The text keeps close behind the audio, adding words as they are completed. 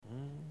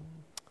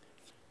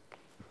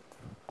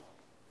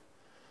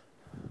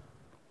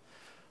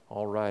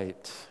All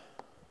right.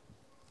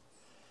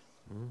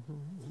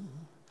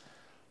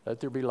 Let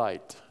there be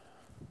light.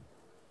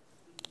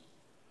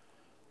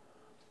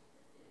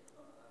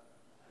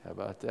 How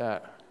about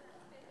that?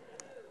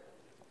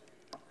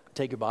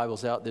 Take your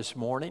Bibles out this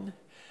morning.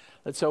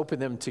 Let's open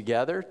them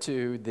together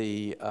to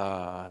the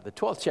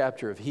 12th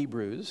chapter of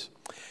Hebrews.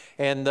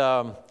 And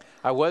I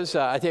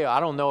tell you, I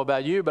don't know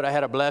about you, but I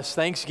had a blessed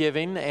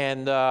Thanksgiving,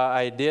 and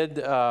I did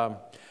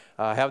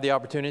have the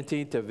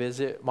opportunity to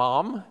visit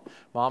Mom.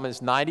 Mom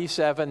is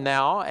 97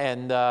 now,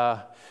 and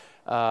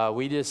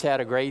we just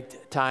had a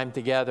great time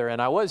together. And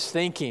I was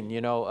thinking,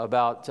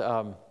 about,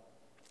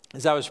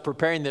 as I was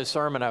preparing this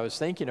sermon, I was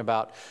thinking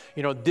about,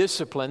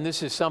 discipline.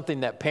 This is something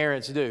that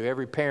parents do.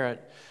 Every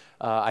parent,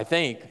 I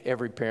think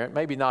every parent,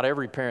 maybe not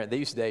every parent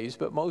these days,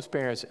 but most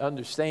parents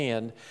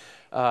understand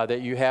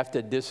that you have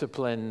to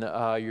discipline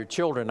your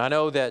children. I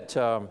know that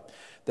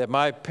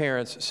my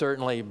parents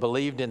certainly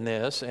believed in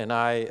this, and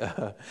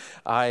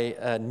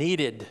I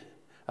needed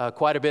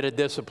quite a bit of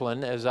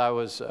discipline as I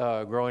was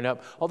growing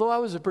up. Although I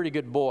was a pretty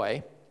good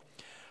boy,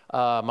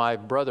 my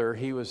brother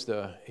he was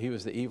the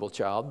evil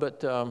child,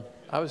 but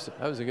I was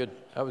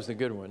the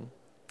good one.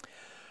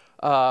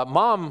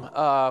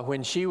 Mom,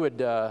 when she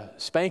would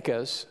spank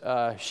us,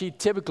 she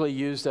typically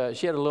used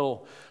she had a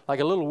little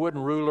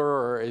wooden ruler,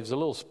 or it was a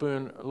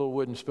little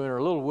wooden spoon, or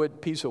a little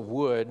wood piece of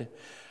wood.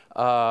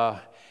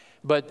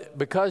 But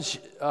because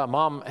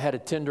Mom had a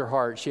tender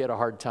heart, she had a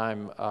hard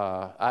time.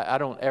 I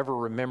don't ever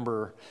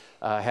remember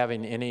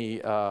having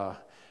any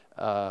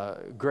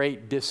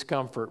great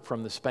discomfort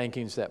from the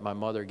spankings that my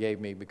mother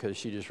gave me, because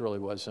she just really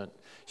wasn't.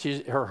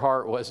 Her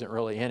heart wasn't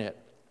really in it.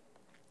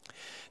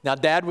 Now,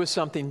 Dad was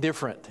something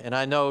different, and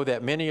I know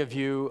that many of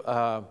you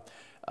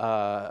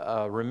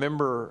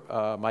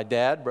remember my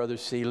dad, Brother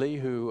Seeley,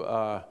 who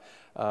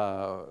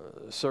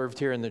served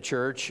here in the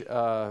church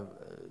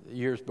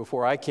years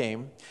before I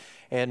came,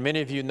 and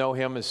many of you know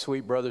him as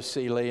Sweet Brother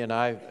Seeley, and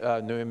I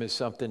knew him as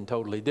something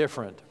totally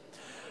different.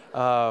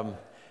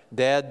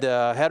 Dad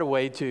had a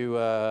way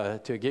to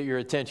get your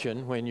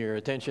attention when your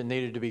attention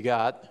needed to be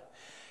got.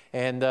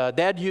 And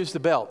Dad used the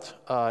belt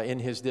in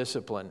his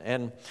discipline.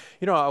 And,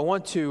 I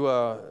want to,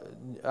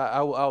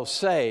 I'll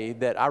say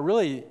that I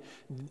really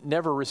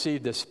never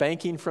received a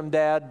spanking from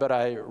Dad, but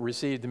I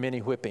received many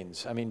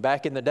whippings. I mean,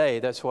 back in the day,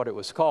 that's what it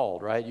was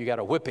called, right? You got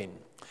a whipping.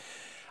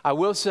 I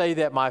will say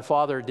that my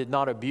father did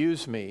not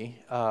abuse me.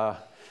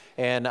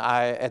 And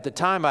at the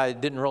time, I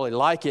didn't really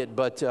like it,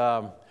 but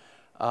I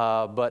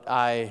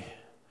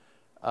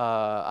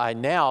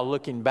now,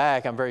 looking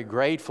back, I'm very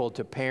grateful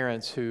to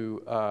parents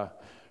who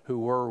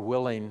were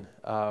willing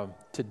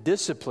to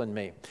discipline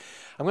me.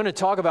 I'm going to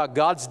talk about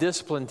God's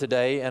discipline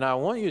today, and I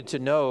want you to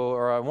know,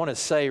 or I want to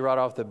say right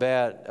off the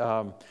bat,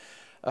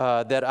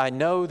 that I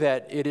know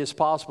that it is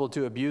possible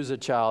to abuse a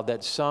child,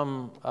 that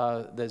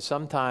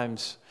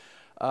sometimes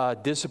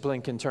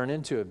discipline can turn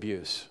into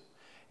abuse.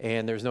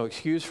 And there's no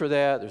excuse for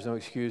that. There's no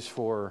excuse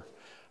for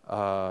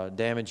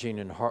damaging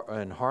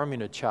and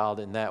harming a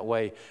child in that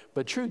way.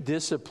 But true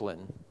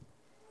discipline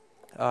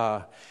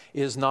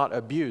is not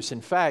abuse. In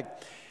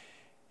fact,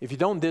 if you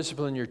don't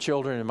discipline your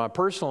children, in my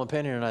personal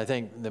opinion, and I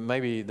think that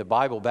maybe the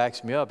Bible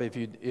backs me up,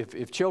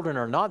 if children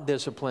are not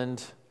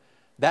disciplined,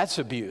 that's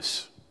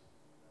abuse.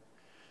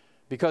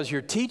 Because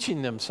you're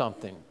teaching them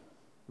something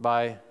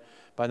by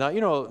not,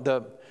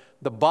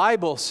 the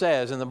Bible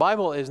says, and the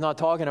Bible is not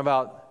talking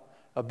about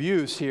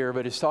abuse here,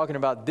 but it's talking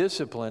about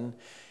discipline.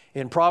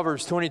 In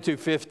Proverbs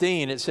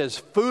 22:15, it says,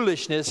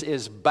 "Foolishness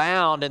is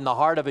bound in the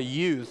heart of a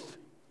youth.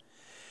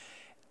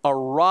 A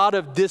rod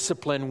of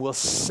discipline will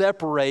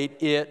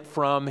separate it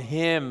from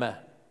him."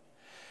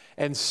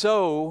 And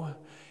so,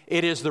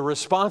 it is the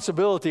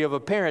responsibility of a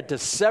parent to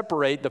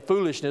separate the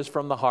foolishness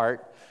from the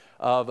heart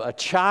of a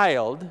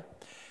child,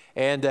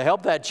 and to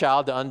help that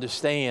child to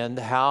understand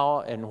how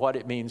and what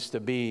it means to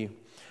be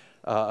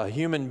a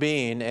human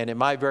being. And it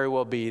might very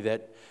well be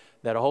that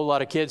a whole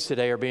lot of kids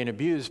today are being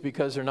abused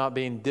because they're not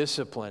being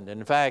disciplined.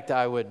 In fact,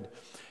 I would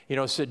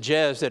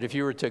suggest that if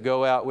you were to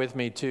go out with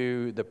me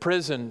to the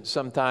prison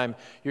sometime,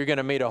 you're going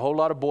to meet a whole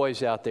lot of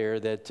boys out there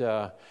that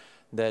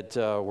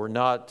were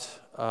not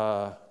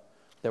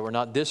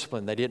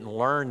disciplined. They didn't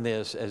learn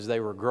this as they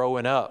were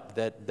growing up,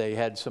 that they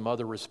had some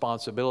other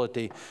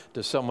responsibility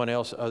to someone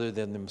else other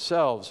than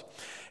themselves.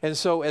 And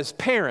so as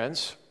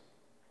parents,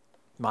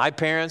 my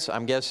parents,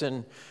 I'm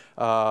guessing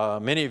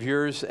many of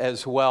yours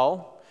as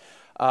well,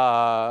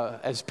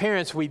 as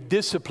parents, we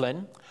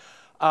discipline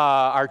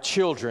our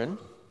children.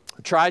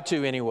 Try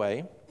to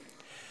anyway.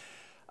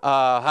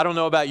 I don't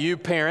know about you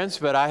parents,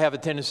 but I have a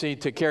tendency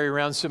to carry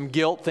around some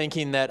guilt,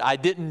 thinking that I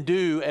didn't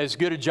do as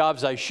good a job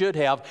as I should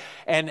have.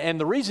 And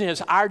the reason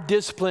is our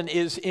discipline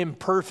is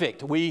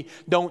imperfect. We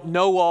don't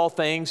know all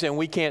things, and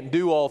we can't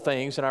do all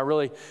things. And I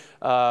really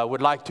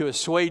would like to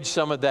assuage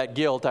some of that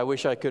guilt. I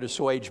wish I could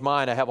assuage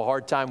mine. I have a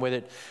hard time with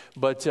it.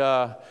 But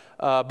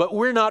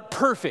we're not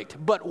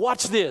perfect. But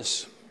watch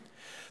this.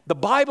 The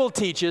Bible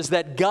teaches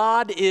that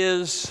God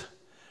is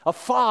a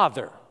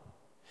father.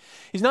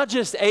 He's not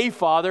just a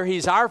father,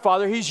 He's our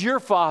Father, He's your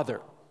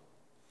Father.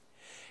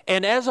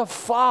 And as a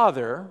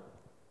father,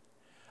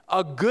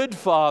 a good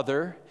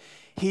father,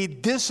 he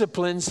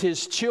disciplines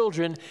his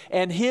children,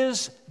 and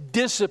his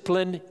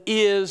discipline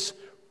is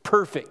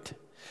perfect.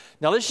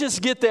 Now let's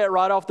just get that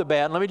right off the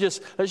bat.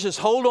 Let's just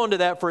hold on to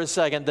that for a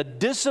second. The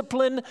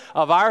discipline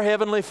of our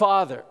Heavenly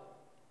Father.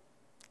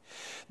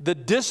 The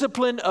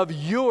discipline of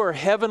your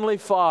Heavenly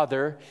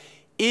Father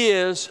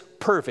is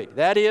perfect.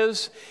 That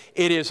is,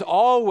 it is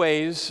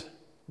always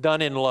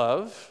done in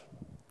love,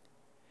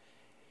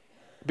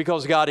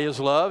 because God is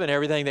love, and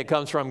everything that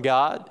comes from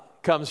God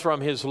comes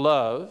from His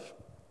love.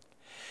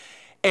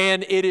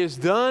 And it is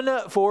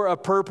done for a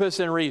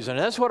purpose and reason.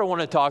 And that's what I want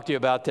to talk to you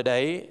about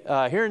today.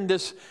 Here in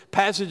this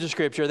passage of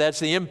Scripture, that's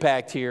the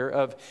impact here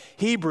of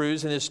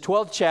Hebrews in this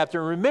 12th chapter.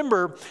 And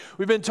remember,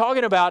 we've been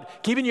talking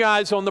about keeping your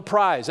eyes on the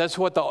prize. That's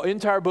what the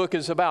entire book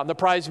is about, and the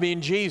prize being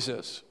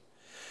Jesus.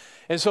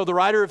 And so the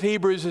writer of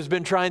Hebrews has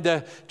been trying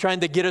to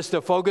get us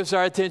to focus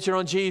our attention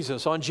on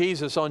Jesus, on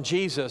Jesus, on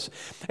Jesus.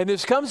 And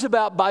this comes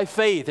about by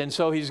faith. And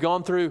so he's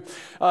gone through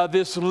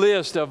this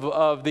list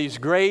of these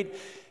great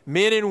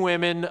men and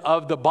women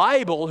of the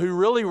Bible who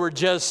really were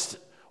just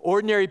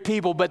ordinary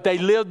people, but they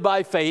lived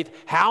by faith.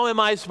 How am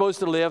I supposed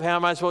to live? How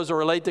am I supposed to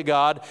relate to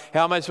God?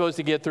 How am I supposed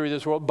to get through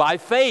this world? By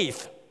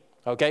faith.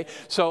 Okay?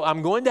 So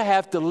I'm going to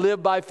have to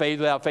live by faith.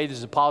 Without faith,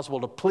 it's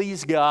impossible to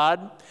please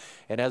God.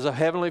 And as a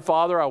Heavenly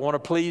Father, I want to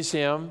please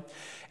Him.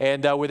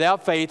 And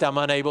without faith, I'm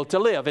unable to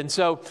live. And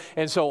so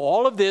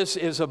all of this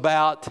is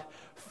about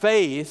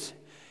faith.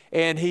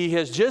 And he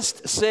has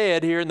just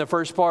said here in the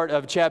first part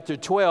of chapter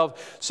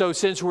 12, so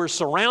since we're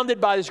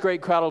surrounded by this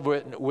great crowd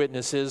of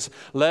witnesses,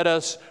 let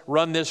us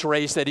run this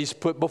race that he's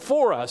put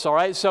before us, all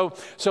right? So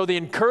the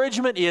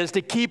encouragement is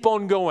to keep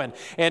on going.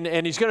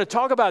 And he's going to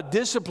talk about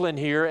discipline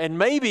here, and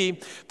maybe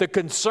the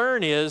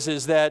concern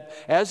is that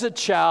as a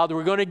child,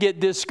 we're going to get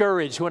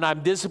discouraged. When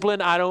I'm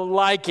disciplined, I don't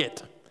like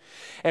it.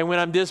 And when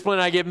I'm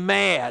disciplined, I get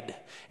mad.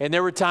 And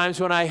there were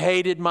times when I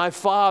hated my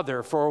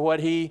father for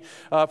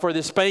for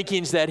the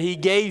spankings that he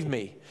gave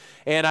me.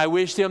 And I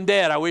wished him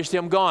dead. I wished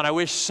him gone. I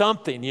wished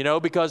something,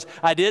 because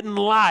I didn't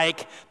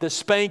like the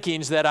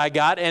spankings that I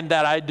got and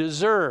that I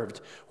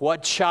deserved.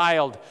 What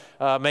child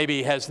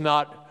maybe has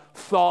not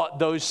thought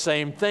those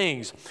same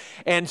things?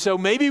 And so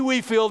maybe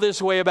we feel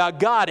this way about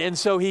God. And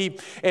so he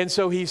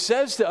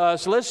says to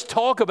us, let's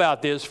talk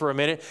about this for a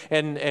minute,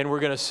 and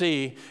we're going to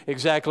see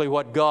exactly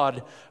what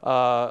God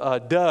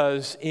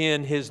does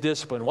in His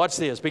discipline. Watch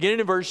this. Beginning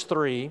in verse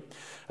 3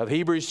 of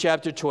Hebrews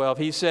chapter 12,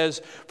 he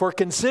says, "For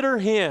consider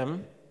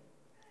Him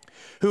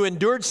who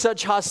endured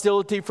such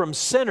hostility from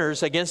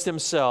sinners against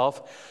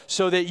himself,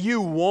 so that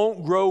you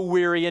won't grow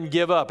weary and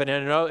give up."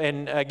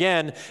 And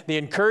again, the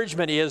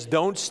encouragement is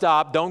don't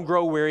stop, don't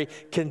grow weary,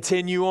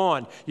 continue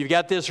on. You've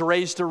got this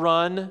race to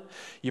run.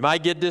 You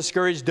might get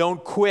discouraged,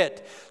 don't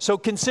quit. So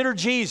consider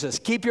Jesus.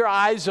 Keep your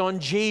eyes on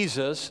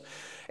Jesus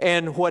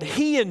and what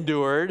He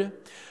endured,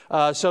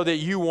 so that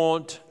you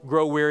won't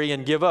grow weary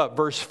and give up.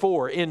 Verse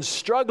 4, "In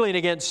struggling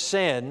against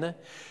sin,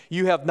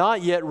 you have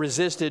not yet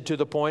resisted to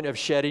the point of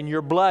shedding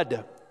your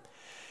blood.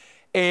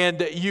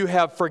 And you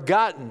have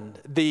forgotten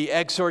the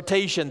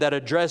exhortation that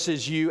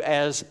addresses you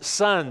as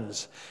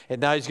sons."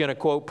 And now he's going to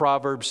quote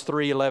Proverbs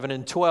 3:11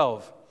 and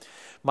 12.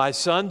 "My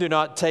son, do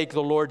not take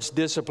the Lord's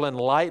discipline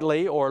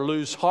lightly or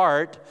lose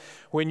heart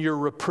when you're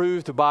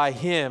reproved by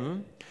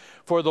Him.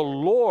 For the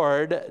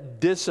Lord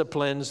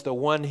disciplines the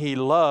one He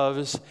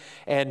loves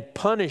and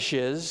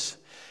punishes."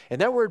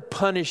 And that word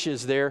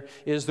punishes there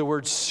is the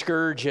word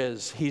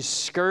scourges. He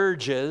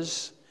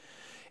scourges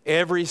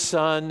every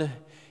son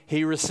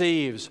He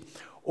receives.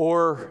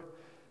 Or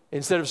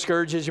instead of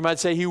scourges, you might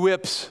say He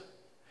whips.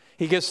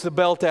 He gets the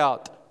belt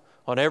out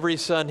on every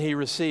son He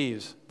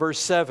receives. Verse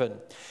 7,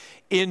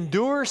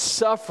 "Endure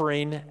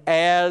suffering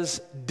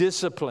as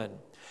discipline."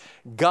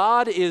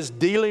 God is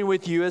dealing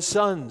with you as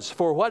sons.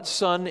 "For what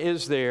son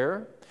is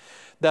there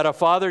that a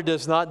father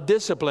does not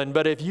discipline?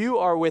 But if you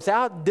are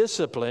without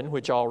discipline,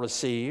 which all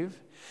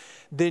receive,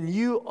 then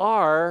you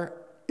are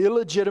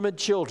illegitimate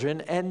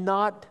children and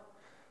not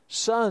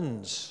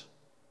sons."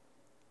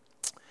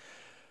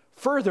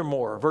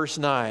 Furthermore, verse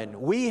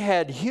 9, "We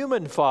had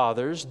human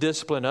fathers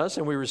discipline us,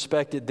 and we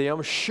respected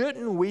them.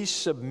 Shouldn't we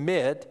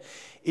submit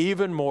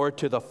even more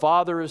to the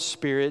Father of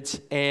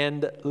spirits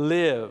and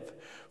live?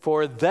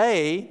 For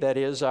they," that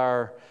is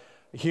our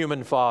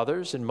human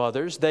fathers and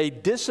mothers, "they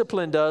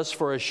disciplined us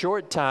for a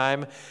short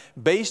time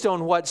based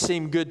on what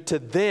seemed good to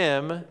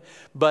them.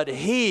 But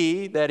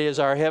He," that is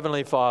our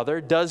Heavenly Father,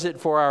 "does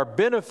it for our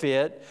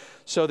benefit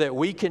so that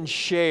we can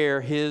share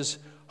His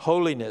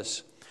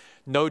holiness.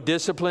 No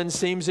discipline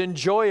seems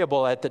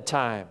enjoyable at the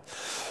time,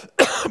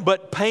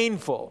 but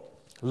painful.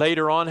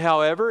 Later on,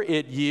 however,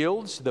 it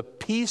yields the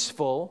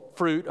peaceful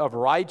fruit of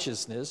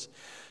righteousness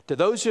to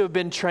those who have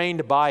been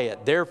trained by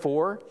it.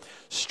 Therefore,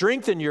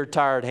 strengthen your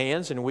tired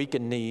hands and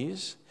weakened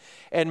knees,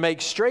 and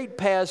make straight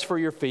paths for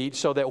your feet,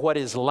 so that what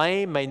is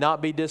lame may not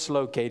be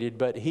dislocated,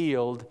 but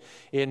healed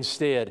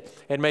instead.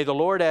 And may the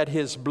Lord add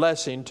His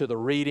blessing to the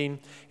reading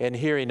and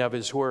hearing of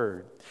His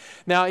word.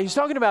 Now, he's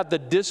talking about the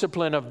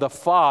discipline of the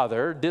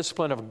Father,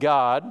 discipline of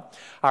God,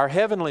 our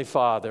Heavenly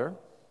Father.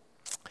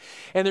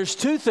 And there's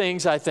two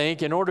things, I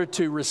think, in order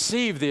to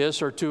receive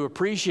this or to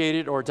appreciate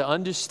it or to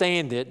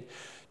understand it,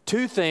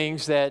 two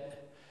things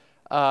that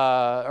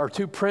are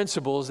two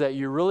principles that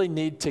you really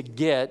need to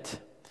get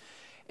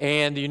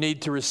and you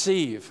need to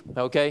receive,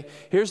 okay?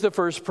 Here's the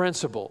first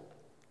principle,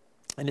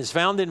 and it's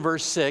found in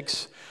verse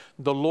 6.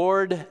 The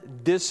Lord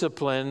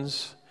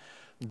disciplines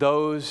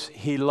those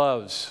He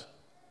loves.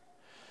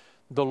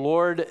 The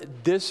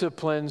Lord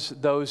disciplines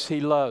those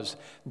He loves.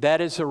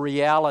 That is a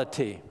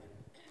reality.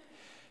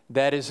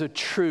 That is a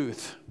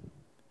truth.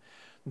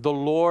 The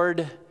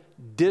Lord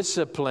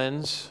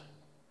disciplines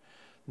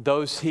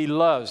those He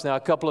loves. Now,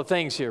 a couple of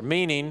things here,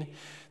 meaning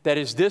that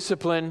His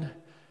discipline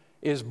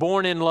is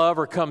born in love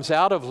or comes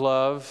out of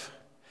love,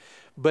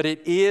 but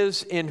it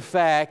is, in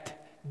fact,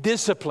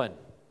 discipline.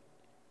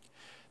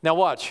 Now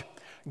watch.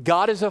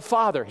 God is a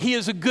father. He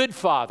is a good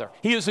father.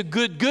 He is a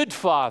good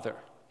father.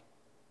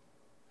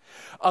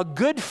 A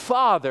good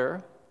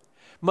father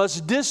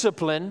must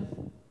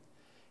discipline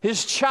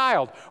his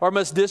child or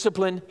must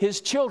discipline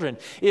his children.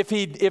 If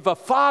a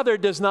father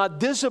does not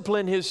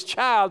discipline his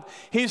child,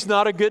 he's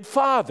not a good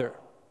father.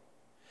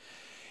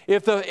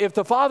 If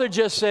the father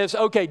just says,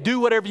 okay, do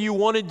whatever you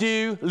want to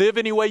do, live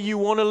any way you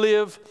want to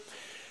live,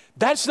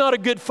 that's not a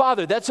good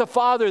father. That's a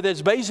father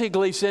that's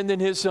basically sending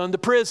his son to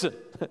prison,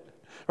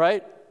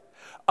 right?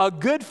 A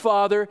good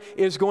father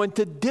is going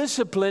to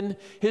discipline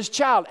his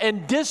child.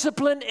 And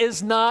discipline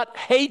is not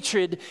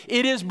hatred.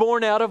 It is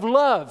born out of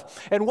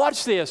love. And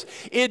watch this.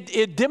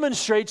 It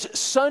demonstrates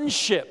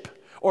sonship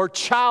or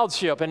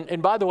childship.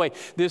 And by the way,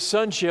 this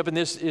sonship, and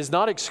this is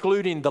not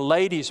excluding the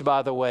ladies,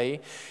 by the way.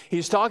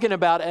 He's talking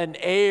about an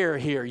heir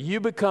here. You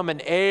become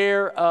an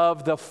heir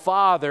of the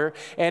Father,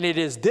 and it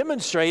is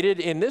demonstrated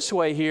in this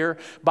way here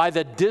by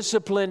the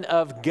discipline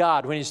of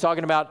God. When he's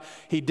talking about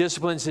He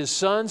disciplines His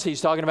sons, he's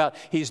talking about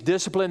He's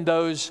disciplined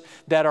those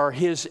that are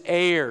His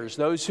heirs,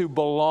 those who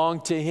belong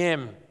to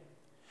Him.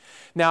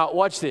 Now,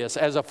 watch this.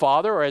 As a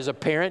father or as a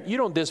parent, you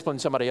don't discipline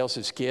somebody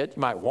else's kid. You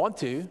might want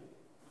to.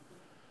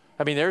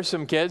 I mean, there's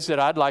some kids that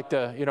I'd like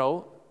to,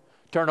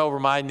 turn over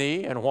my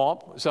knee and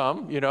whomp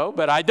some,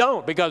 but I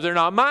don't because they're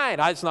not mine.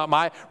 It's not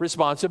my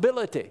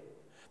responsibility.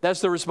 That's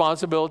the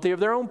responsibility of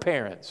their own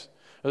parents,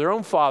 or their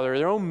own father, or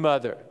their own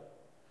mother.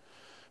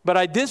 But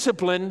I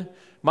discipline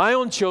my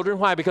own children.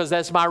 Why? Because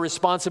that's my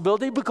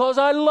responsibility, because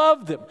I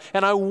love them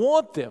and I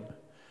want them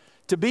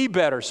to be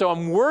better. So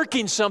I'm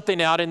working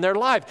something out in their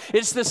life.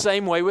 It's the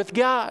same way with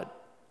God.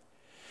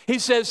 He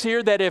says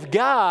here that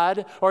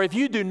if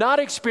you do not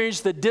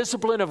experience the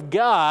discipline of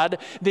God,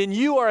 then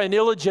you are an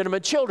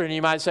illegitimate children.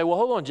 You might say, well,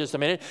 hold on just a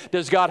minute.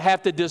 Does God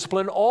have to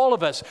discipline all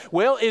of us?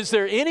 Well, is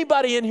there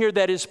anybody in here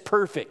that is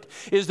perfect?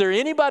 Is there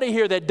anybody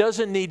here that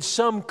doesn't need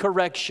some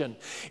correction?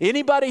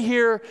 Anybody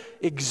here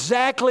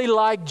exactly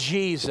like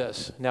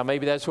Jesus? Now,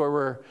 maybe that's where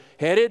we're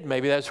headed.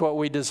 Maybe that's what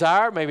we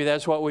desire. Maybe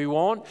that's what we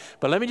want.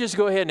 But let me just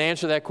go ahead and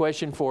answer that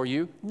question for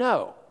you.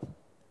 No.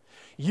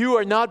 You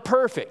are not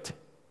perfect.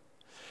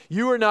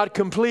 You are not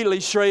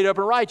completely straight up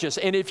and righteous.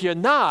 And if you're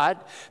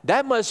not,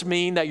 that must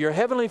mean that your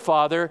Heavenly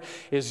Father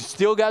has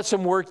still got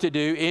some work to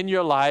do in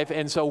your life.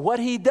 And so what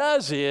He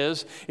does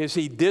is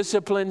He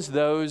disciplines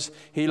those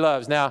He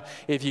loves. Now,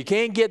 if you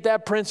can't get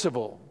that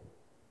principle,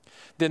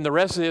 then the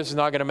rest of this is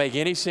not going to make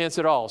any sense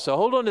at all. So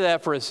hold on to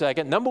that for a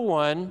second. Number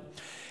one,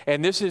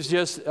 and this is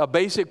just a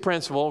basic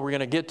principle. We're going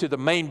to get to the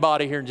main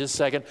body here in just a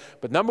second.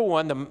 But number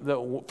one,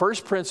 the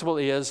first principle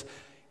is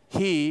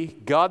He,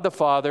 God the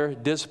Father,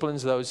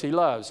 disciplines those He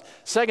loves.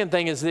 Second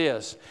thing is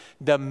this.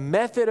 The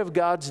method of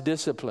God's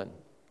discipline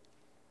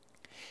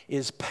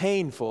is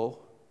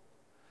painful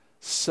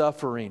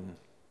suffering.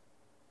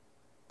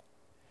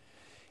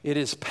 It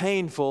is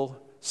painful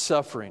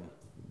suffering.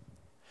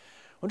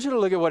 I want you to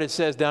look at what it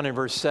says down in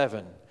verse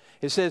 7.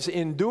 It says,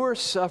 endure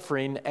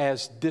suffering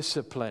as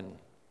discipline.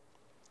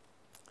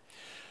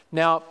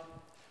 Now,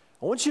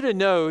 I want you to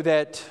know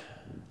that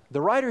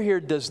the writer here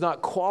does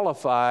not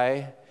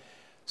qualify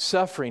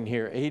suffering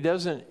here.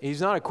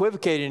 He's not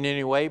equivocating in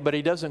any way, but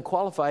he doesn't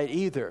qualify it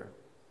either.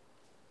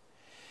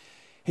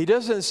 He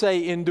doesn't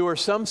say endure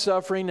some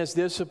suffering as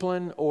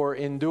discipline, or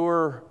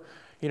endure,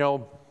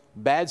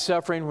 bad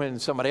suffering when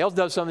somebody else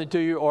does something to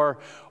you,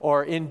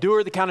 or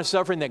endure the kind of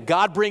suffering that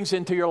God brings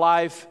into your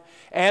life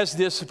as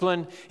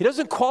discipline. He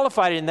doesn't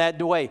qualify it in that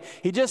way.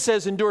 He just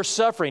says endure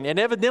suffering. And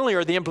evidently,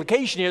 or the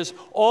implication is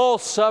all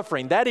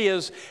suffering. That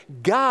is,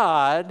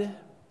 God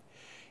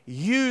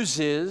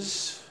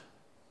uses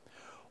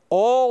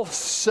all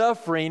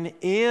suffering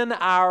in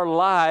our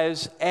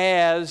lives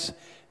as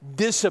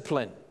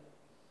discipline.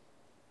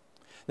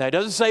 Now, it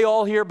doesn't say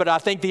all here, but I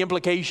think the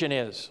implication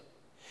is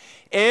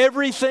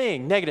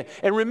Everything negative.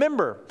 And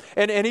remember,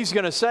 and he's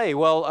going to say,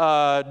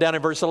 well, down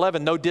in verse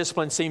 11, no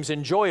discipline seems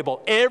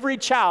enjoyable. Every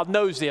child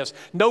knows this.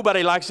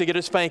 Nobody likes to get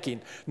a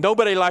spanking.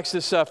 Nobody likes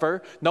to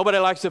suffer. Nobody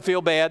likes to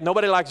feel bad.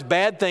 Nobody likes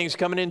bad things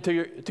coming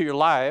into your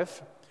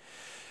life.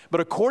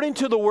 But according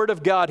to the Word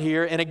of God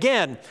here, and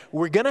again,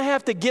 we're going to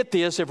have to get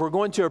this if we're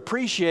going to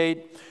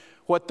appreciate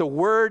what the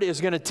Word is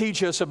going to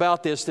teach us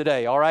about this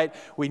today, all right?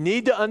 We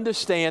need to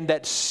understand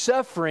that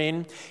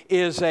suffering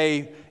is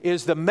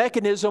the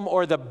mechanism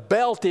or the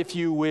belt, if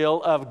you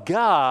will, of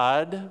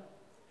God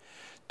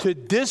to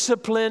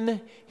discipline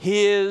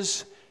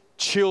His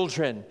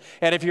children.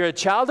 And if you're a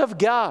child of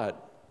God,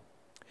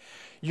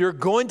 you're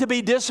going to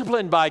be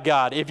disciplined by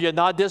God. If you're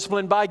not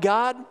disciplined by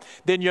God,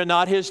 then you're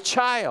not His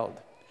child.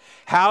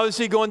 How is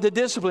He going to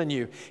discipline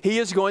you? He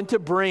is going to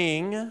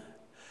bring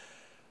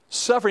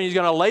suffering. He's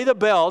going to lay the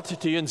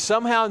belt to you in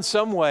somehow, in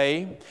some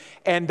way,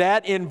 and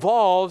that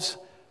involves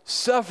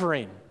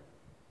suffering.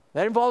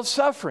 That involves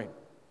suffering.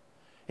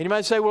 And you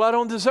might say, well, I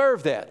don't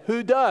deserve that.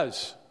 Who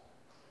does?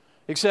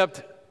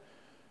 Except,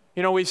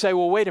 we say,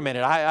 well, wait a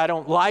minute, I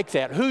don't like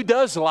that. Who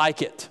does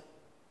like it?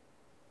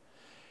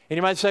 And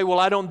you might say, well,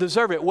 I don't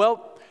deserve it.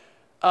 Well,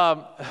 I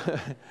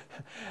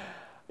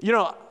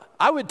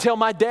would tell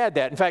my dad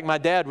that. In fact, my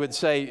dad would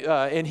say,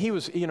 and he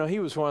was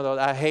one of those,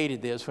 I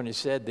hated this when he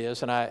said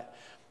this, and I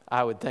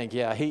would think,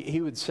 yeah,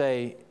 he would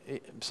say,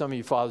 some of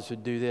you fathers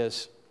would do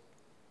this,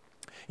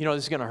 this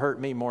is going to hurt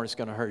me more than it's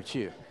going to hurt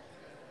you.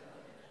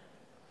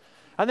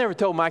 I never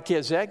told my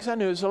kids that because I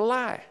knew it was a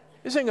lie.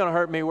 This ain't going to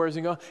hurt me, where's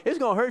it going? It's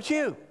going to hurt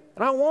you,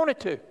 and I want it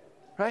to,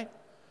 right?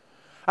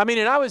 I mean,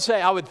 and I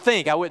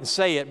wouldn't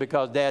say it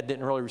because Dad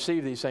didn't really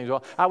receive these things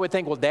well. I would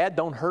think, well, Dad,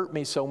 don't hurt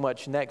me so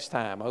much next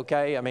time,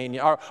 okay? I mean,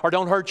 or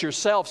don't hurt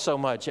yourself so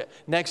much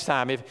next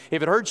time. If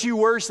it hurts you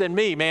worse than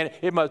me, man,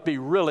 it must be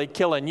really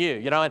killing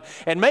you,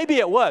 And maybe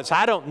it was.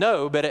 I don't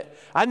know, but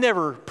I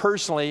never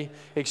personally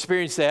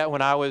experienced that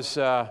when I was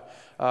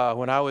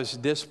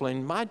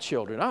disciplining my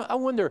children. I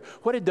wonder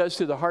what it does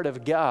to the heart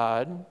of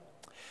God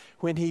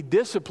when He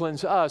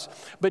disciplines us.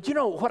 But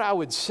what I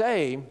would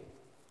say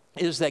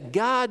is that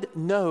God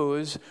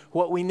knows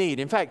what we need.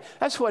 In fact,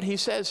 that's what He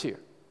says here.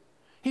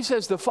 He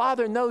says the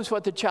Father knows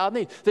what the child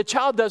needs. The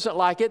child doesn't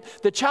like it.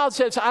 The child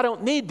says, I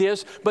don't need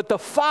this, but the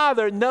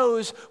Father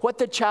knows what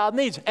the child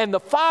needs. And the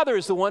Father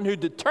is the one who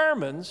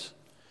determines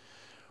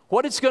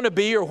what it's going to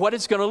be or what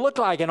it's going to look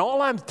like. And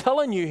all I'm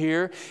telling you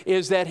here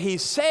is that He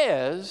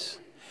says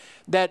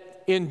that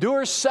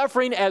endure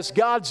suffering as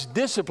God's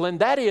discipline.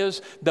 That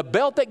is, the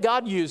belt that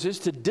God uses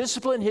to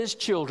discipline His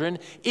children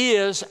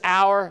is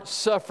our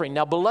suffering.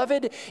 Now,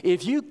 beloved,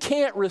 if you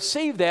can't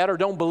receive that or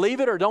don't believe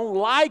it or don't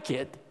like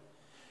it,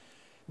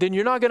 then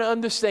you're not going to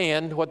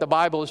understand what the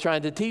Bible is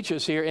trying to teach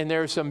us here. And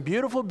there are some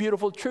beautiful,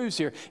 beautiful truths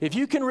here. If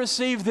you can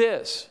receive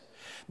this,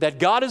 that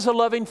God is a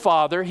loving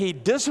Father, He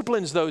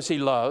disciplines those He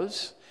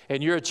loves,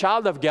 and you're a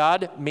child of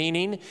God,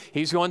 meaning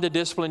He's going to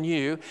discipline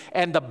you.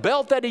 And the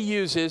belt that He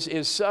uses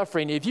is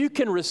suffering. If you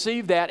can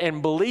receive that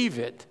and believe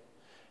it,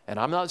 and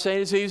I'm not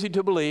saying it's easy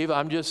to believe.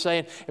 I'm just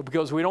saying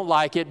because we don't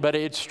like it, but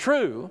it's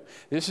true.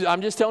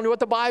 I'm just telling you what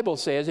the Bible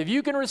says. If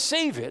you can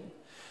receive it,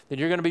 then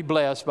you're going to be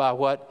blessed by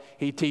what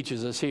He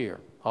teaches us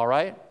here. All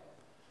right?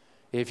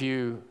 If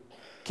you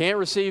can't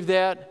receive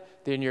that,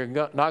 then you're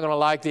not going to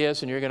like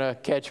this, and you're going to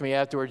catch me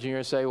afterwards, and you're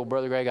going to say, well,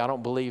 Brother Greg, I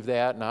don't believe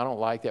that, and I don't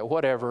like that,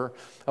 whatever.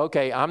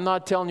 Okay, I'm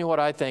not telling you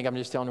what I think. I'm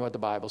just telling you what the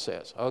Bible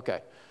says.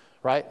 Okay,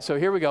 right? So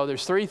here we go.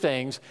 There's 3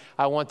 things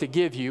I want to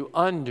give you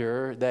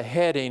under the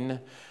heading,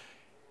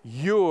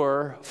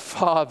 Your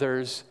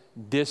Father's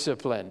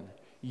Discipline.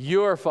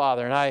 Your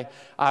Father. And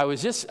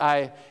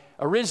I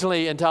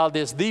originally entitled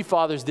this, The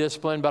Father's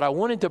Discipline, but I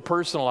wanted to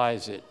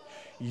personalize it.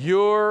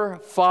 Your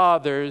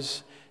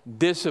Father's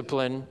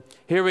Discipline.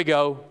 Here we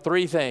go,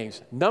 3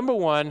 things. Number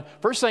 1,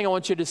 first thing I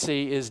want you to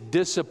see is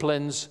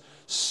discipline's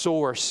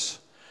source.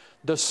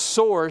 The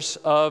source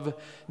of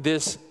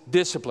this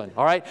discipline,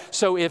 all right?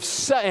 So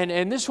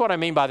and this is what I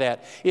mean by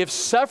that. If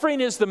suffering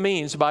is the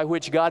means by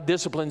which God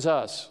disciplines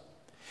us,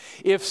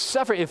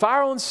 if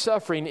our own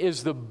suffering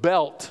is the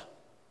belt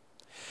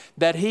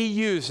that He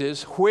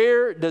uses,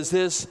 where does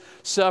this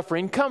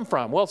suffering come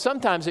from? Well,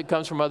 sometimes it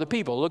comes from other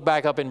people. Look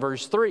back up in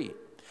verse 3.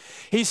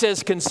 He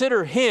says,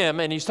 consider Him,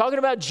 and He's talking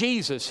about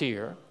Jesus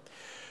here,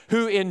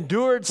 who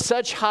endured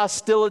such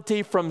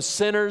hostility from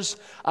sinners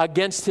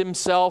against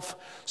Himself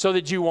so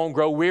that you won't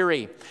grow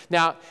weary.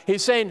 Now,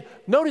 He's saying,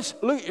 notice,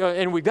 look,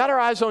 and we've got our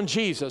eyes on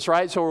Jesus,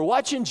 right? So we're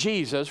watching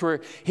Jesus, where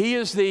He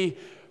is the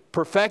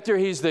perfecter,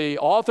 He's the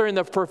author and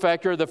the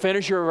perfecter, the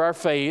finisher of our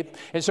faith.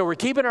 And so we're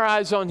keeping our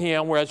eyes on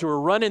Him, whereas we're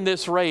running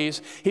this race.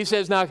 He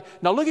says, now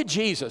look at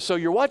Jesus. So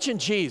you're watching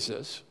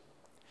Jesus.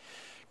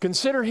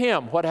 Consider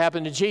Him. What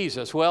happened to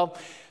Jesus? Well,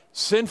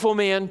 sinful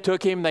men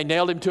took Him, they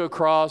nailed Him to a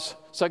cross,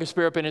 stuck a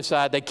spear up in His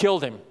side, they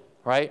killed Him,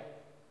 right?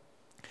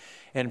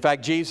 And in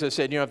fact, Jesus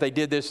said, if they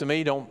did this to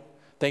me, don't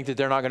think that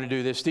they're not going to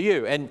do this to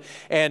you.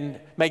 And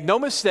make no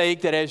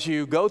mistake that as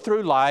you go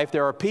through life,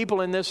 there are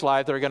people in this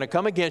life that are going to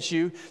come against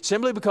you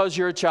simply because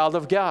you're a child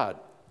of God.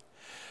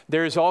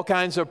 There's all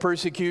kinds of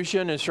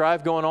persecution and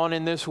strife going on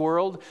in this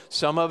world.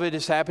 Some of it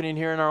is happening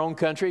here in our own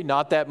country,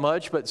 not that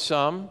much, but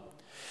some.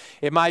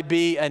 It might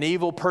be an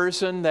evil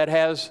person that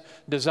has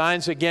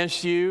designs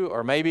against you,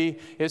 or maybe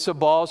it's a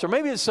boss, or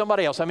maybe it's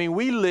somebody else. I mean,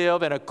 we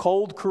live in a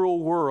cold, cruel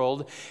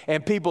world,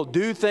 and people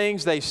do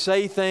things, they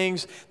say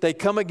things, they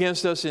come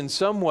against us in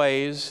some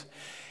ways,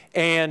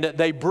 and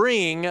they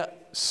bring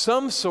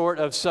some sort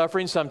of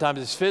suffering.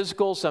 Sometimes it's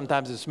physical,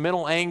 sometimes it's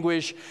mental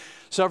anguish.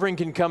 Suffering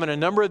can come in a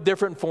number of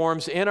different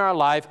forms in our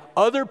life.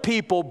 Other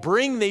people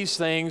bring these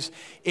things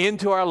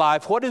into our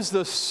life. What is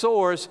the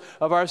source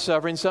of our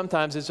suffering?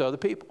 Sometimes it's other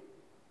people.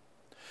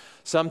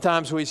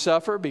 Sometimes we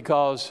suffer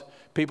because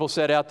people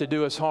set out to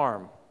do us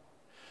harm.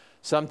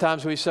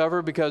 Sometimes we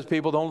suffer because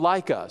people don't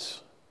like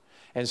us.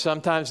 And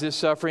sometimes this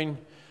suffering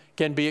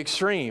can be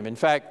extreme. In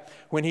fact,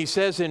 when he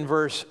says in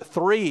verse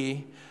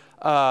 3,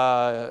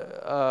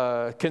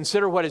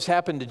 consider what has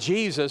happened to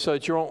Jesus so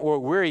that you won't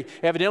worry.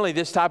 Evidently,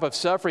 this type of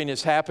suffering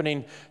is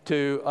happening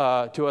to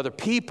other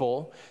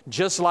people,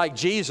 just like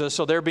Jesus,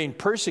 so they're being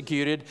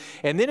persecuted.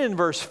 And then in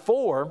verse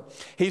 4,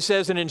 he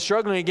says, and in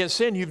struggling against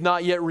sin, you've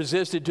not yet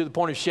resisted to the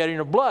point of shedding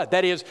of blood.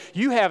 That is,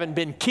 you haven't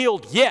been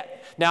killed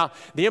yet. Now,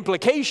 the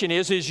implication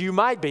is you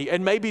might be,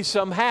 and maybe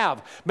some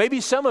have.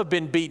 Maybe some have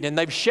been beaten and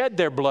they've shed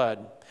their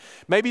blood.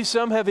 Maybe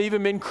some have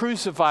even been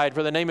crucified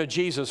for the name of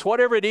Jesus.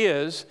 Whatever it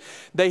is,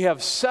 they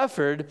have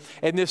suffered,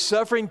 and this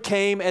suffering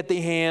came at the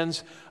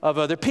hands of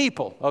other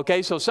people.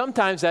 Okay, so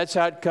sometimes that's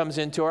how it comes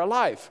into our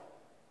life.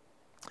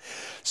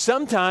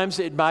 Sometimes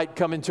it might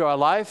come into our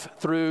life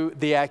through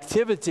the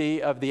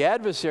activity of the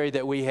adversary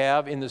that we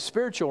have in the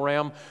spiritual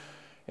realm,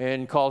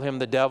 and call him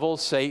the devil,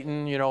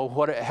 Satan,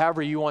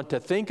 however you want to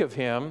think of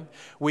him.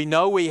 We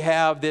know we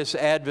have this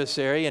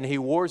adversary, and he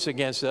wars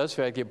against us.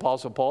 In fact, the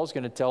Apostle Paul is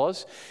going to tell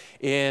us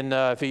in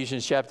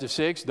Ephesians chapter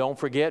 6, don't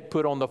forget,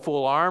 put on the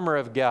full armor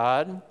of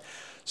God,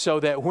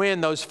 so that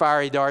when those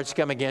fiery darts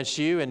come against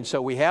you, and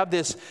so we have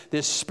this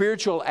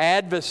spiritual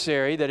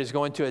adversary that is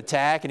going to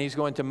attack, and he's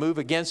going to move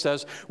against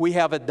us. We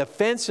have a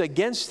defense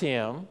against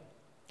him,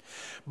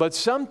 but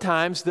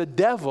sometimes the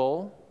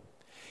devil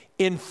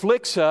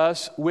inflicts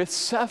us with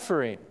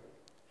suffering.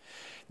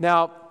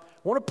 Now, I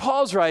want to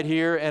pause right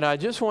here, and I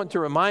just want to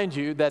remind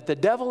you that the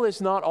devil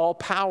is not all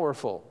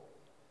powerful.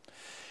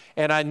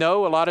 And I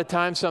know a lot of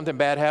times something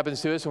bad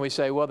happens to us, and we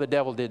say, well, the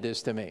devil did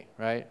this to me,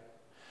 right?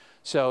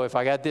 So if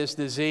I got this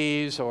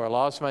disease, or I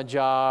lost my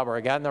job, or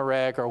I got in a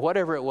wreck, or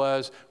whatever it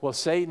was, well,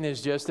 Satan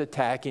is just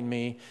attacking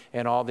me,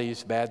 and all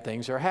these bad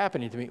things are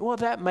happening to me. Well,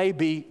 that may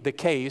be the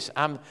case.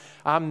 I'm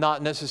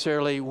not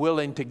necessarily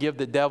willing to give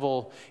the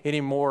devil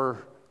any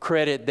more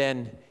credit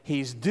than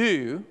he's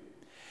due.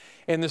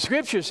 And the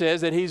scripture says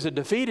that he's a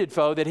defeated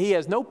foe, that he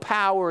has no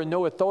power and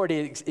no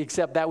authority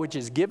except that which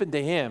is given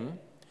to him.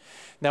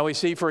 Now we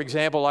see, for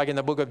example, like in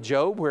the book of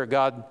Job, where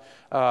God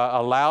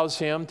allows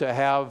him to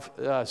have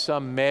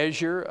some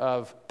measure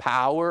of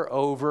power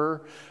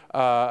over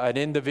an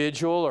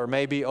individual, or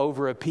maybe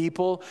over a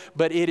people,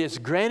 but it is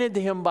granted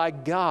to him by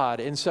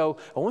God. And so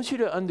I want you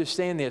to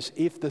understand this.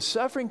 If the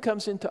suffering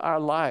comes into our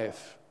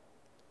life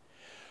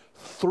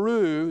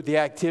through the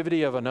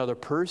activity of another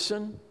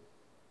person,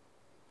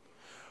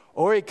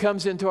 or it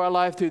comes into our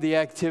life through the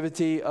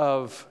activity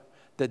of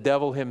the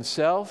devil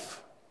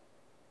himself,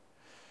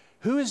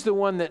 who is the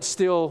one that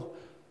still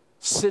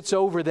sits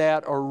over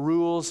that or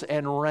rules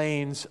and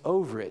reigns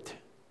over it?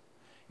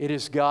 It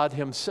is God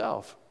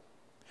himself.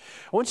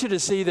 I want you to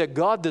see that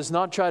God does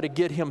not try to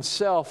get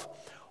himself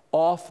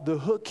off the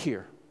hook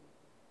here,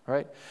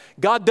 right?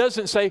 God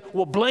doesn't say,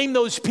 well, blame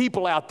those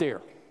people out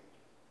there.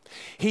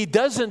 He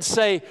doesn't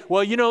say,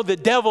 well, the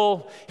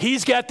devil,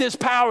 he's got this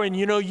power, and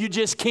you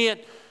just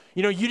can't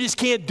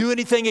do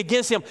anything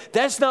against him.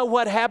 That's not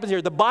what happens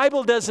here. The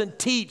Bible doesn't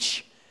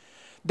teach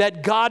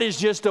that God is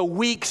just a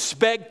weak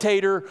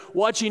spectator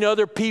watching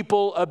other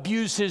people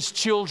abuse his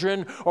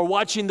children, or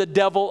watching the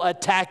devil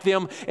attack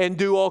them and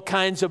do all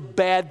kinds of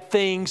bad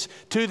things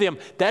to them.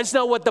 That's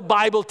not what the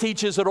Bible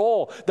teaches at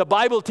all. The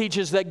Bible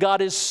teaches that God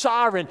is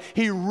sovereign.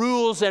 He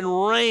rules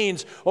and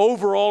reigns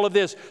over all of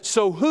this.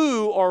 So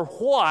who or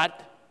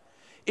what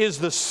is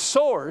the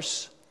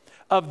source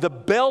of the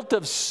belt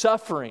of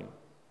suffering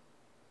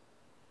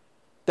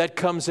that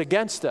comes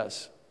against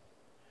us?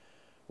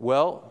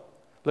 Well,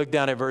 look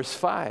down at verse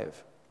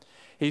 5.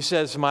 He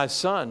says, my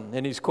son,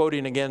 and he's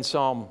quoting again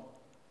Psalm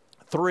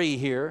 3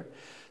 here,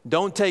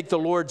 don't take the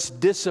Lord's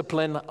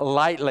discipline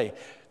lightly.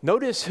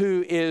 Notice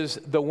who is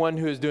the one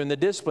who is doing the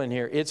discipline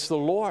here. It's the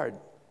Lord.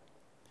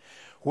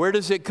 Where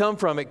does it come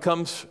from? It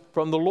comes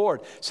from the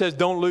Lord. It says,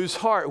 don't lose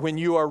heart when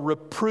you are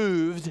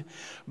reproved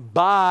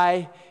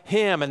by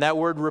him. And that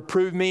word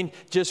reprove means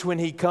just when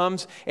he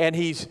comes and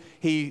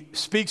he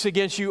speaks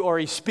against you, or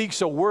he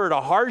speaks a word, a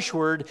harsh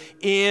word,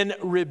 in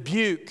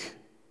rebuke.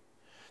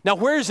 Now,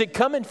 where is it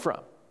coming from?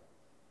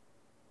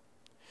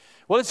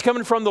 Well, it's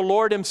coming from the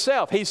Lord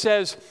himself. He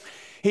says,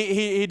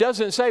 He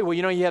doesn't say, well,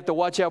 you have to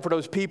watch out for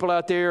those people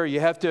out there. Or you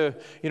have to,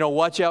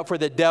 watch out for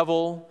the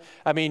devil.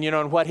 I mean,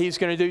 and what he's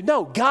going to do.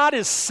 No, God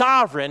is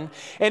sovereign,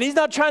 and he's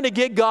not trying to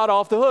get God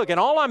off the hook. And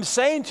all I'm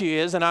saying to you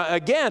is, and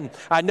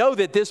I know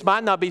that this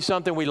might not be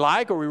something we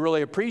like or we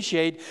really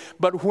appreciate,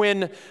 but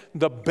when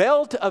the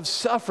belt of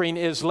suffering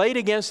is laid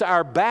against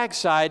our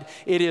backside,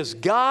 it is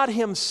God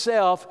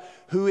himself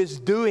who is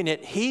doing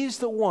it. He's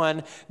the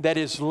one that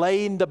is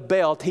laying the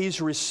belt.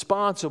 He's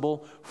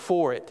responsible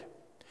for it.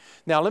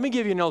 Now, let me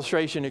give you an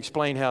illustration to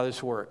explain how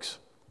this works.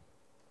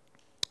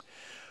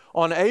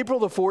 On April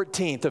the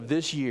 14th of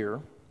this year,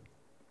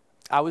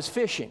 I was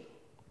fishing.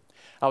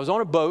 I was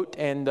on a boat,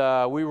 and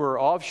we were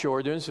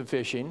offshore doing some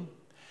fishing,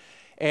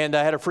 and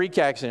I had a freak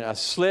accident. I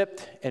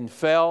slipped and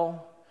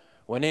fell.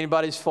 Wasn't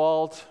anybody's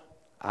fault.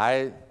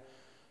 I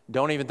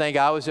don't even think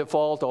I was at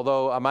fault,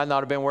 although I might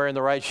not have been wearing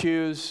the right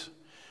shoes.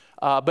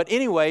 But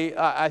anyway,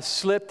 I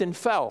slipped and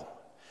fell.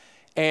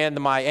 And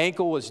my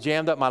ankle was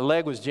jammed up. My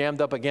leg was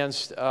jammed up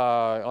against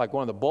like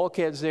one of the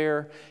bulkheads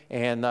there.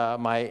 And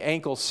my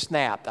ankle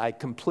snapped. I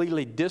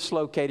completely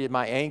dislocated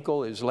my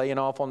ankle. It was laying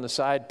off on the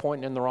side,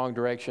 pointing in the wrong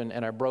direction.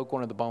 And I broke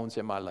one of the bones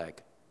in my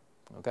leg.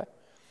 Okay?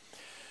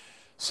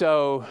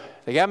 So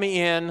they got me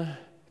in,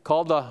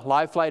 called the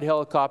life flight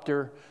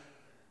helicopter,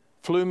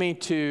 flew me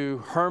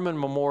to Herman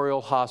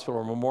Memorial Hospital,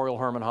 or Memorial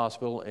Herman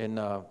Hospital in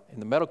the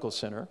medical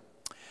center.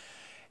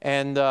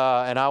 And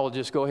I will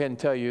just go ahead and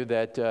tell you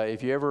that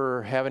if you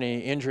ever have any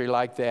injury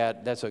like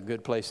that, that's a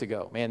good place to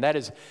go. Man, that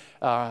is,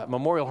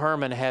 Memorial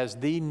Herman has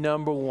the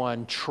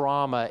 #1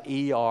 trauma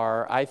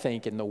ER, I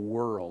think, in the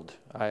world.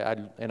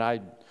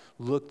 I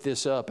looked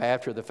this up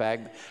after the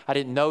fact. I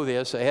didn't know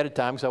this ahead of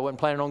time because I wasn't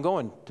planning on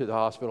going to the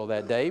hospital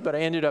that day, but I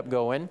ended up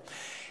going.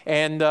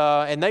 And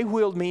they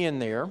wheeled me in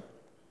there.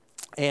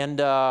 And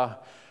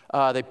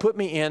they put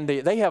me in.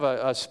 They have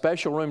a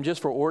special room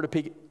just for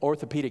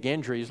orthopedic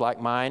injuries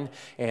like mine.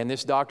 And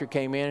this doctor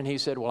came in and he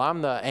said, "Well,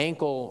 I'm the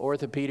ankle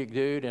orthopedic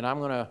dude, and I'm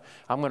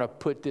gonna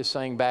put this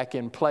thing back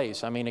in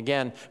place." I mean,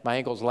 again, my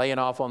ankle's laying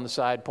off on the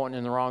side, pointing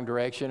in the wrong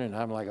direction, and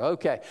I'm like,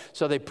 okay.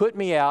 So they put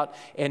me out,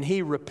 and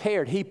he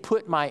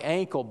put my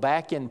ankle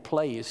back in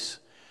place,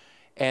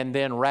 and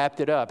then wrapped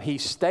it up. He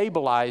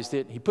stabilized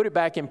it. He put it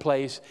back in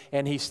place,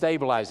 and he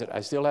stabilized it. I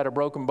still had a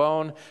broken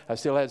bone. I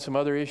still had some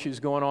other issues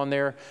going on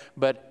there.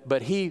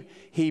 But he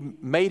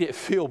made it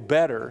feel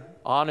better,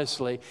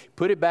 honestly.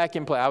 Put it back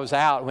in place. I was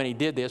out when he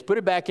did this. Put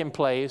it back in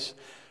place,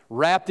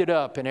 wrapped it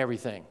up and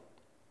everything.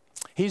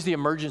 He's the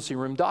emergency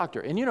room doctor.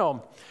 And you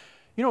know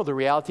the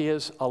reality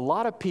is a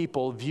lot of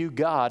people view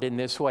God in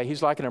this way.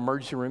 He's like an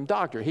emergency room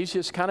doctor. He's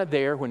just kind of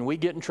there when we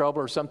get in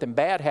trouble or something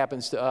bad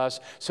happens to us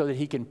so that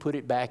he can put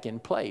it back in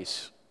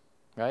place,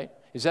 right?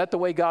 Is that the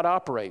way God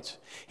operates?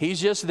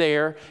 He's just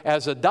there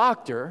as a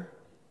doctor,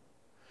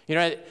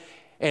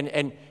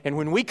 and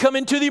when we come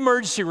into the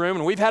emergency room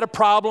and we've had a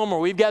problem or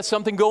we've got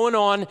something going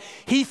on,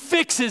 he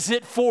fixes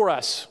it for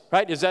us,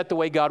 right? Is that the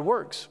way God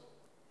works?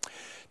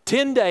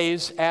 10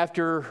 days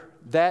after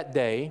that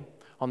day,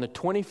 on the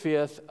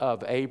 25th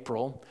of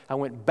April, I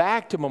went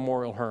back to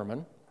Memorial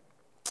Herman.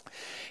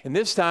 And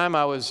this time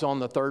I was on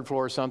the 3rd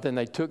floor or something.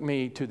 They took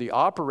me to the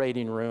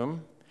operating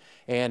room.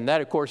 And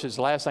that, of course, is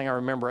the last thing I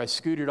remember. I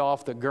scooted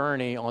off the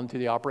gurney onto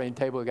the operating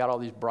table. We got all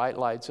these bright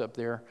lights up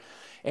there.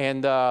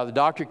 And the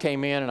doctor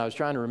came in, and I was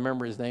trying to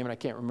remember his name, and I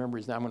can't remember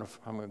his name.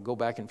 I'm going to go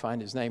back and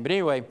find his name. But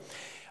anyway,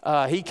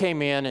 he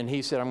came in, and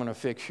he said, I'm going to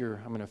fix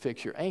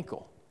your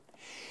ankle.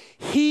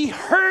 He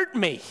hurt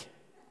me.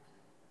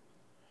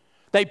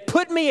 They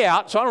put me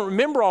out, so I don't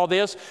remember all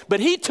this, but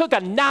he took a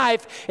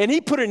knife and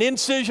he put an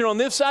incision on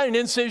this side and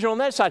an incision on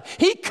that side.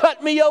 He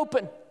cut me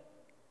open.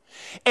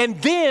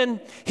 And then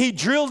he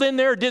drilled in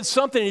there, did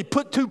something, and he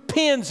put 2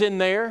 pins in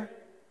there.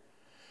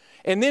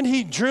 And then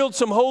he drilled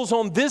some holes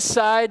on this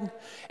side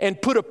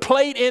and put a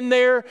plate in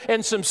there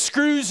and some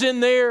screws in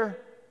there.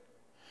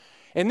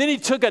 And then he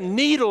took a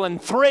needle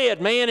and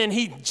thread, man, and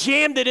he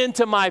jammed it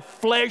into my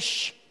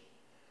flesh.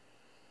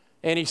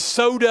 And he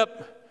sewed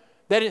up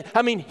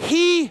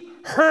he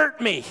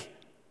hurt me.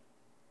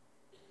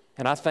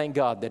 And I thank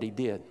God that he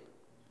did.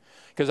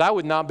 Because I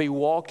would not be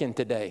walking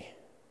today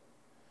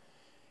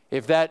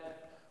if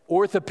that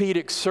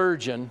orthopedic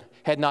surgeon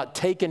had not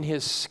taken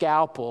his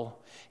scalpel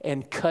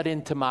and cut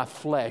into my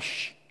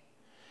flesh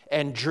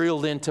and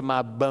drilled into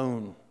my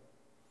bone.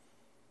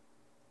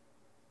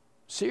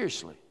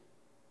 Seriously.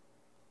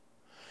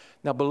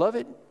 Now,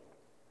 beloved,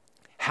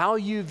 how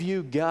you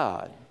view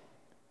God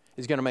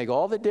is going to make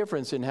all the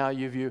difference in how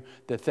you view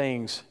the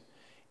things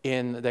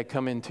that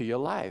come into your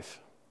life.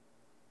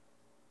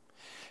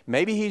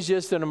 Maybe he's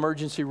just an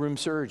emergency room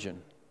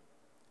surgeon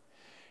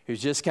who's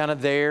just kind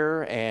of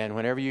there, and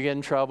whenever you get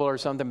in trouble or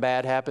something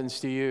bad happens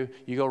to you,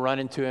 you go run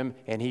into him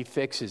and he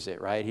fixes it,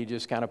 right? He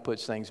just kind of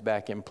puts things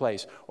back in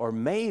place. Or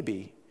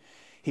maybe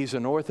he's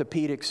an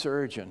orthopedic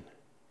surgeon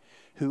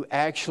who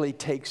actually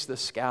takes the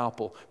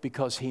scalpel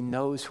because he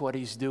knows what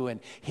he's doing.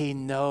 He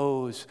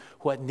knows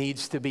what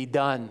needs to be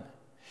done.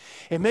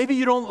 And maybe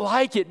you don't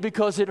like it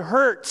because it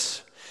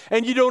hurts.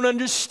 and you don't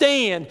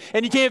understand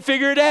and you can't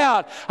figure it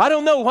out. I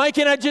don't know. Why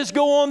can't I just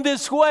go on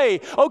this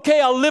way?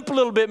 Okay, I'll limp a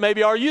little bit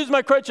maybe, or use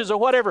my crutches or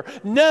whatever.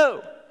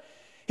 No.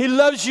 He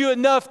loves you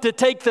enough to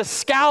take the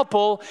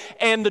scalpel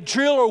and the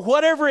drill or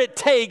whatever it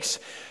takes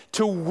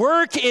to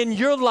work in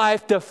your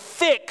life to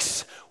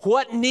fix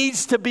what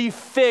needs to be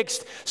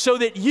fixed so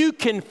that you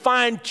can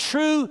find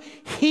true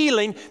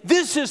healing.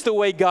 This is the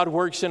way God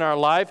works in our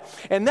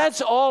life. And that's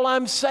all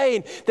I'm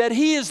saying, that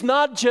He is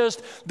not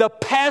just the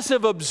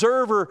passive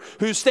observer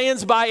who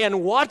stands by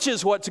and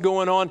watches what's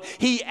going on.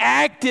 He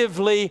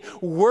actively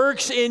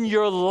works in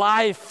your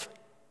life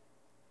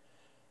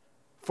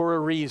for a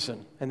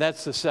reason. And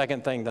that's the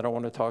second thing that I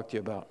want to talk to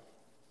you about.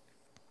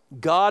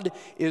 God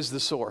is the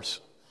source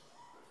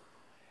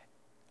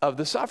of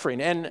the suffering.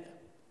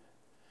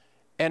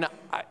 And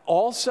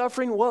all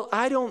suffering, well,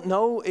 I don't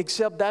know,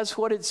 except that's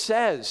what it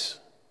says.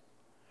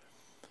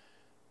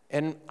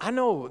 And I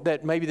know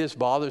that maybe this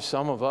bothers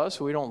some of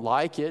us. We don't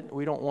like it.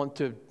 We don't want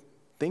to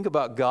think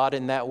about God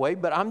in that way.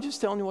 But I'm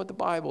just telling you what the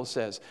Bible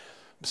says.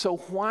 So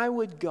why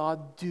would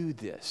God do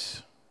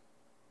this?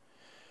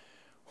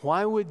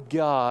 Why would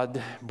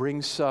God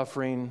bring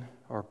suffering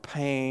or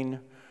pain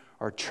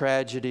or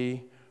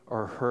tragedy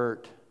or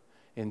hurt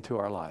into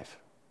our life?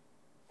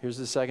 Here's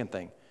the second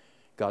thing.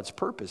 God's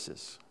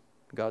purposes.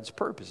 God's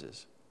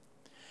purposes.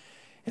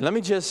 And let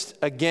me just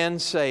again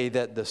say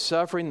that the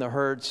suffering, the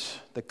hurts,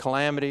 the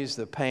calamities,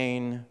 the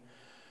pain,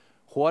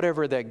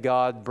 whatever that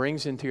God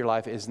brings into your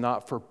life is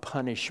not for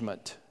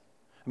punishment.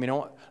 I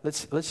mean,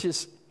 let's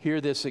just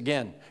hear this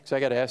again, because I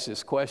got to ask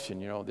this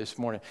question, this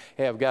morning.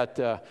 Hey, I've got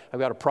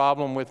a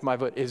problem with my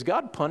foot. Is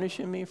God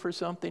punishing me for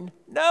something?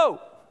 No.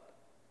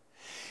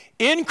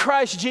 In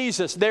Christ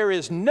Jesus, there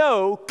is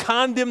no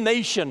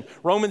condemnation.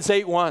 Romans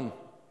 8:1.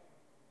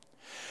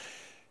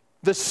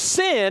 The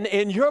sin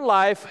in your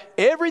life,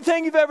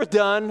 everything you've ever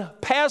done,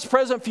 past,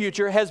 present,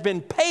 future, has been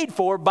paid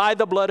for by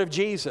the blood of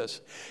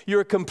Jesus.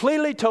 You're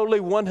completely, totally,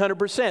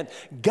 100%.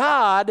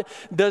 God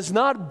does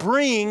not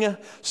bring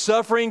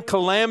suffering,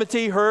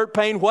 calamity, hurt,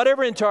 pain,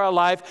 whatever into our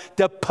life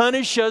to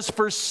punish us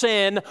for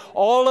sin.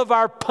 All of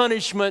our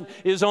punishment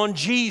is on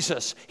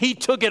Jesus. He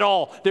took it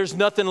all. There's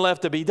nothing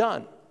left to be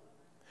done.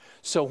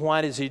 So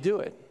why does He do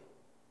it?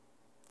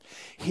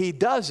 He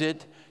does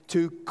it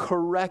to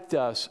correct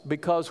us,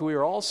 because we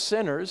are all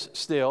sinners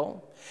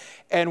still,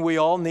 and we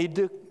all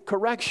need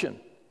correction.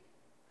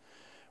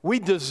 We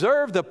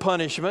deserve the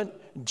punishment.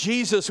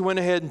 Jesus went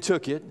ahead and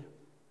took it.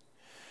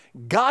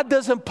 God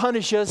doesn't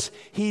punish us.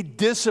 He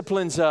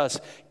disciplines us.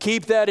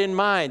 Keep that in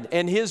mind.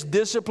 And His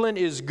discipline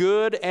is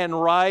good and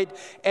right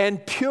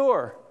and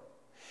pure.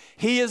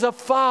 He is a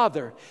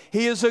Father.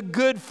 He is a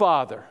good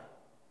Father.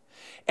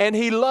 And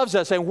He loves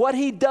us. And what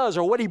He does,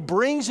 or what He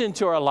brings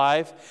into our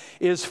life,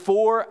 is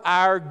for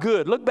our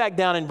good. Look back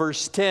down in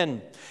verse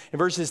 10. In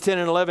verses 10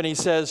 and 11, He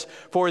says,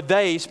 "For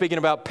they," speaking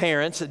about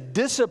parents,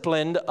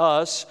 "disciplined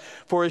us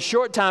for a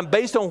short time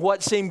based on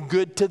what seemed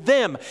good to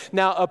them."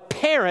 Now, a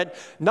parent,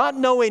 not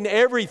knowing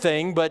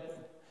everything,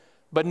 but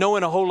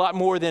knowing a whole lot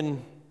more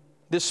than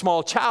this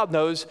small child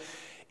knows,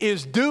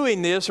 is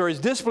doing this, or is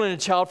disciplining a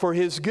child for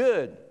his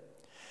good.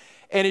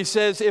 And he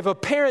says, if a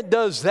parent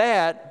does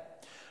that,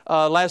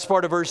 last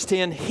part of verse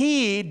 10,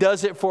 He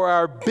does it for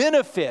our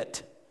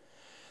benefit.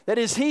 That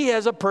is, He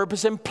has a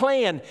purpose and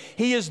plan.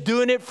 He is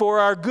doing it for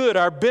our good,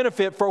 our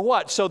benefit. For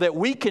what? So that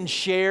we can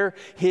share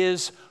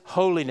His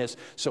holiness.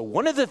 So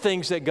one of the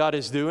things that God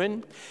is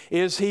doing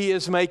is He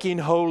is making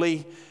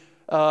holy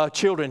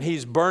children.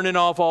 He's burning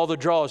off all the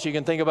dross. You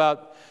can think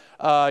about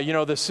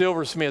the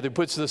silversmith who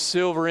puts the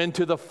silver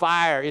into the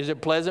fire. Is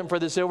it pleasant for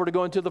the silver to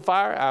go into the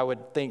fire? I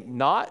would think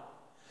not.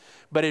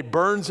 But it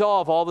burns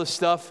off all the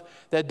stuff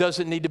that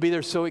doesn't need to be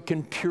there so it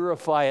can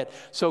purify it.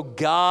 So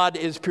God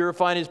is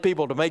purifying His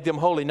people to make them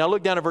holy. Now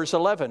look down at verse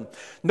 11.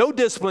 No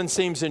discipline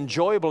seems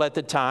enjoyable at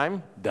the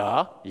time.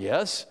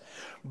 Yes.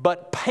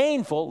 But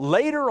painful.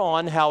 Later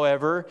on,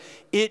 however,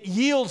 it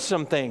yields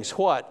some things.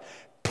 What?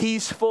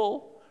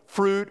 Peaceful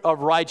fruit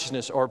of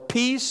righteousness, or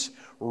peace,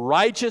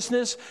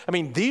 righteousness. I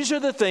mean, these are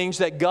the things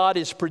that God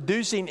is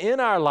producing in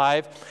our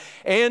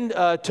life, and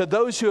to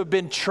those who have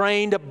been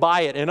trained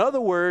by it. In other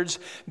words,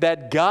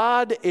 that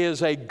God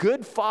is a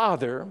good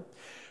Father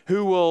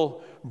who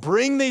will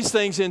bring these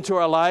things into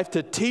our life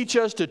to teach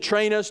us, to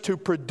train us, to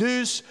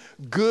produce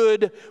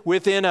good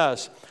within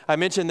us. I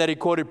mentioned that he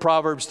quoted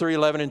Proverbs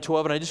 3:11 and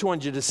 12, and I just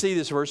wanted you to see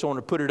this verse. I want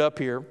to put it up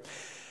here.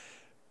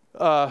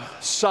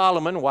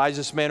 Solomon,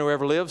 wisest man who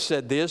ever lived,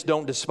 said this: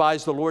 "Don't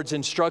despise the Lord's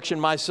instruction,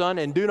 my son,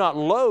 and do not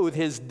loathe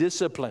His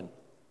discipline."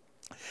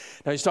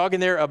 Now he's talking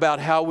there about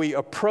how we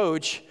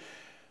approach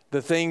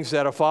the things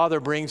that a father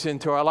brings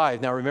into our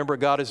life. Now remember,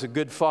 God is a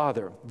good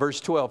Father. Verse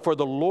 12, For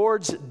the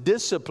Lord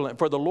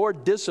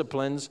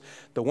disciplines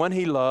the one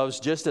He loves,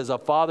 just as a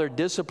father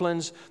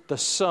disciplines the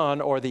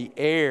son, or the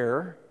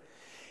heir,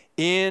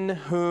 in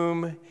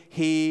whom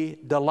He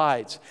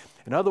delights.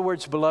 In other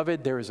words,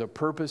 beloved, there is a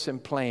purpose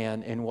and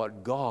plan in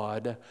what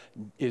God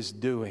is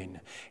doing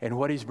and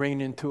what He's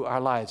bringing into our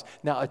lives.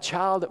 Now, a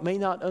child may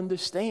not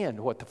understand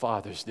what the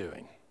Father's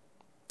doing.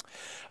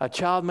 A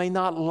child may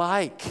not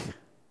like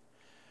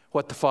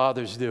what the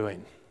father's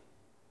doing.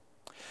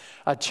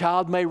 A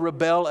child may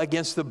rebel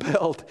against the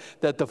belt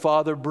that the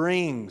father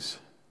brings.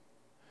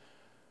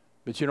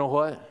 But you know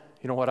what?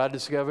 You know what I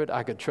discovered?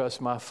 I could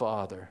trust my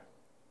Father.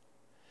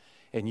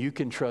 And you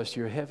can trust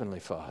your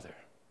Heavenly Father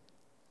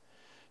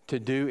to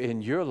do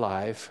in your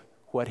life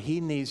what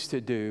He needs to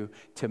do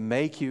to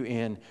make you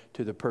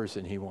into the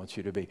person He wants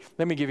you to be.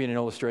 Let me give you an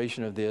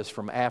illustration of this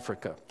from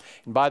Africa.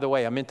 And by the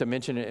way, I meant to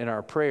mention it in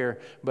our prayer,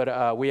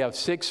 but we have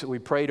 6. We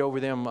prayed over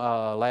them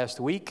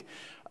last week.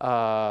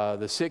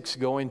 The 6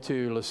 going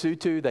to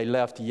Lesotho. They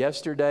left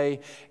yesterday,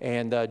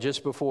 and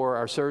just before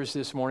our service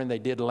this morning, they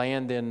did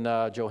land in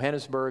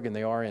Johannesburg, and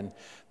they are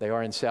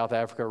in South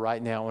Africa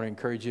right now. I want to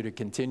encourage you to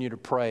continue to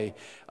pray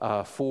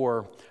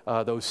for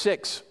those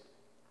 6.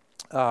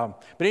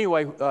 But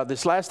anyway,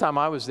 this last time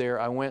I was there,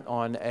 I went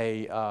on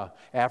a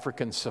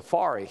African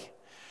safari.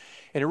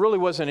 And it really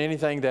wasn't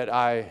anything that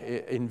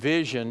I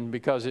envisioned,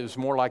 because it was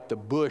more like the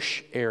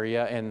bush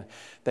area. And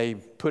they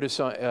put us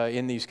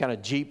in these kind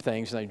of Jeep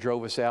things, and they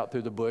drove us out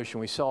through the bush.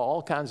 And we saw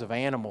all kinds of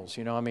animals.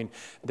 You know, I mean,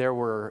 there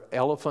were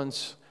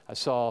elephants. I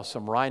saw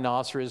some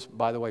rhinoceros,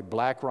 by the way,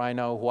 black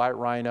rhino, white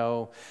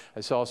rhino.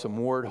 I saw some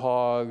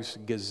warthogs,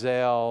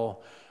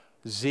 gazelle,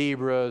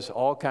 zebras,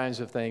 all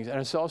kinds of things. And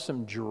I saw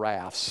some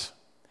giraffes.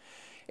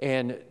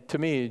 And to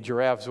me, a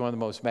giraffe is one of the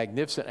most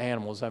magnificent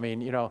animals. I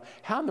mean, you know,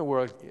 how in the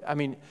world, I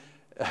mean,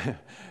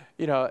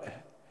 you know,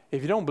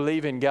 if you don't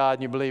believe in God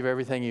and you believe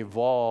everything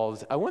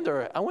evolved, I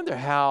wonder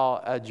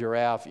how a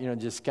giraffe, you know,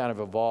 just kind of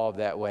evolved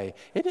that way.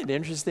 Isn't it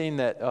interesting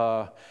that,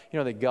 you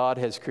know, that God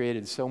has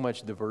created so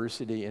much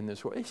diversity in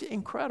this world? It's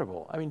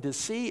incredible. I mean, to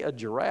see a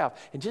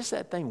giraffe and just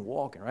that thing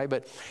walking, right?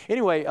 But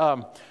anyway,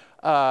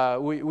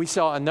 we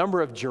saw a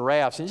number of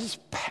giraffes, and it's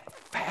just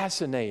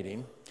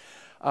fascinating.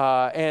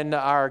 And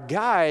our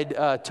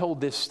guide told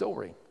this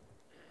story.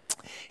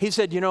 He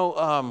said, you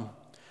know,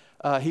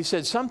 he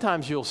said,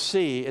 sometimes you'll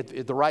see,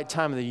 at the right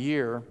time of the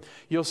year,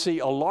 you'll see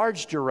a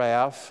large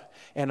giraffe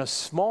and a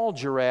small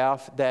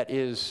giraffe that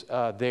is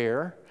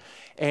there.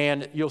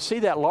 And you'll see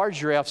that large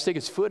giraffe stick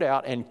its foot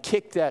out and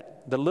kick the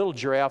little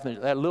giraffe,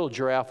 and that little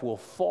giraffe will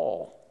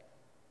fall.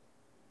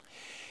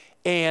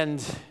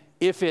 And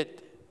if it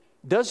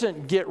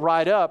doesn't get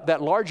right up,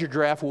 that larger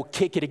giraffe will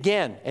kick it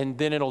again, and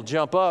then it'll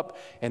jump up,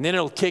 and then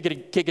it'll kick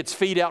its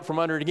feet out from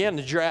under it again.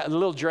 The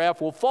little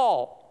giraffe will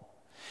fall.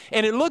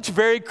 And it looks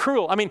very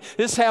cruel. I mean,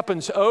 this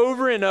happens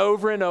over and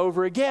over and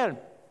over again. And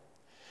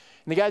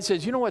the guy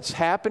says, you know what's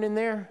happening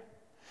there?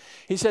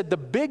 He said, the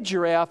big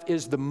giraffe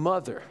is the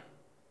mother,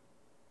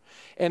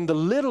 and the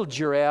little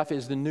giraffe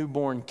is the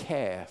newborn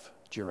calf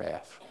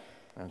giraffe.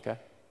 Okay?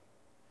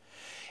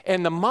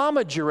 And the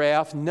mama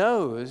giraffe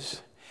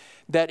knows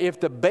that if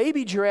the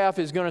baby giraffe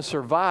is going to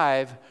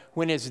survive,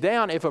 when it's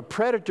down, if a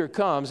predator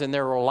comes, and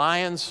there are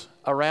lions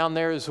around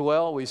there as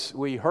well.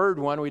 We heard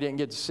one. We didn't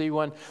get to see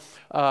one.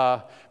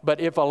 But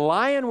if a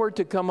lion were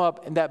to come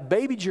up, and that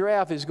baby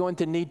giraffe is going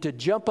to need to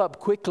jump up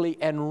quickly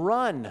and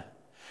run.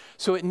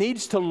 So it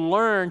needs to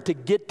learn to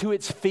get to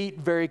its feet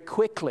very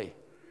quickly.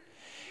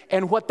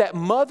 And what that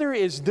mother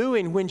is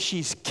doing when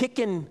she's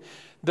kicking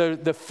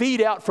the feet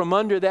out from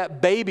under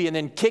that baby and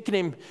then kicking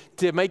him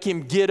to make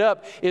him get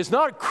up is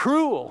not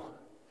cruel.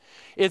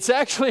 It's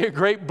actually a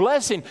great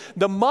blessing.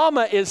 The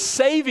mama is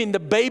saving the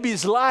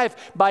baby's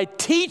life by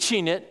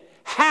teaching it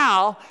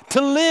how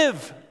to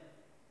live.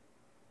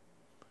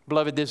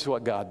 Beloved, this is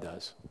what God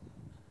does.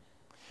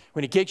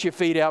 When He kicks your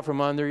feet out from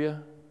under you,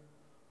 and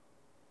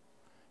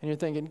you're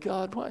thinking,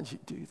 God, why did you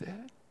do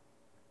that?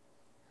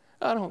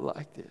 I don't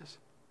like this.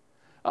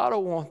 I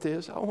don't want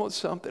this. I want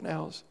something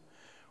else.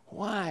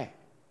 Why?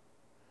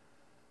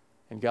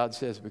 And God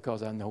says,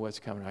 because I know what's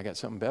coming. I got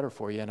something better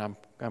for you, and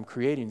I'm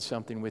creating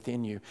something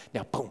within you.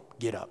 Now, boom,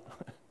 get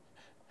up.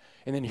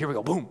 And then here we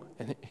go, boom.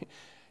 And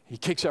He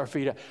kicks our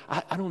feet out.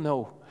 I don't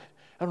know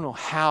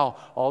how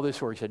all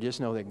this works. I just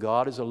know that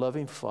God is a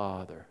loving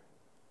Father.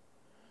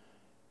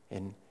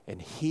 And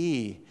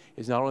He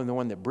is not only the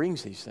one that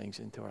brings these things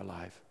into our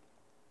life,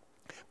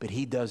 but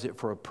He does it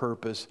for a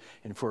purpose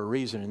and for a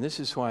reason. And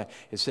this is why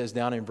it says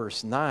down in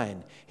verse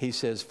 9, He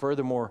says,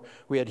 furthermore,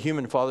 we had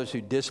human fathers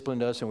who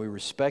disciplined us and we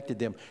respected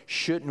them.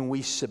 Shouldn't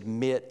we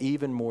submit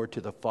even more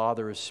to the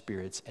Father of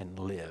spirits and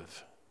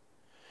live?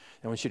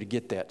 I want you to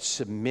get that.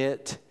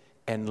 Submit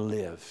and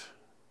live.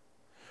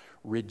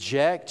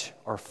 Reject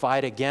or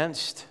fight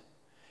against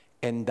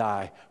and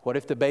die. What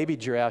if the baby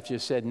giraffe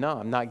just said, no,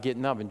 I'm not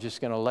getting up. I'm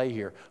just going to lay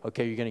here.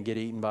 Okay, you're going to get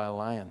eaten by a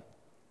lion.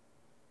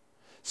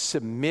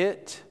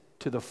 Submit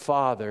to the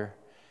Father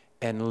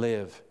and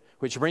live.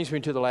 Which brings me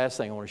to the last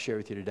thing I want to share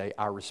with you today,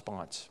 our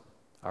response.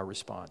 Our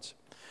response.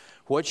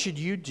 What should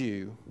you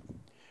do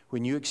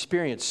when you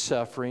experience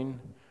suffering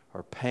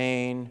or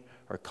pain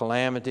or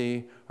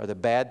calamity or the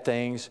bad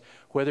things,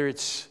 whether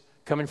it's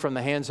coming from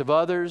the hands of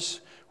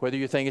others, whether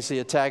you think it's the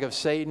attack of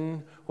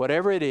Satan,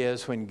 whatever it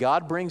is, when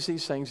God brings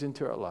these things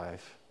into our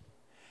life,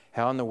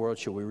 how in the world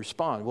should we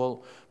respond?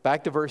 Well,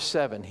 back to verse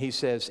 7, he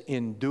says,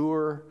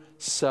 endure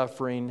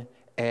suffering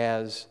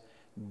as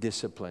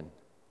discipline.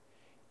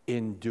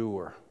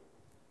 endure.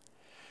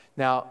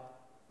 Now,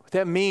 what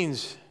that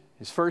means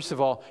is, first of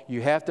all,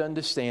 you have to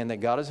understand that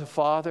God is a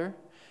Father,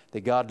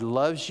 that God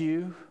loves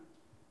you,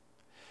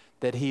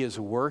 that He is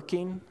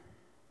working,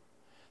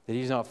 that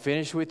He's not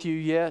finished with you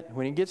yet.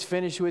 When He gets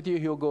finished with you,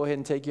 He'll go ahead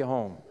and take you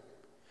home.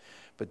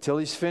 But till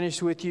He's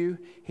finished with you,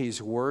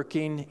 He's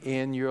working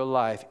in your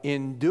life.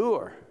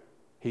 Endure,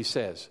 He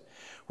says,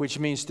 which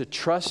means to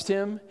trust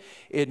Him.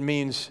 It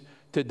means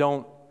to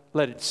don't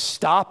let it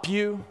stop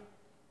you.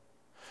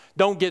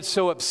 Don't get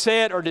so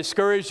upset or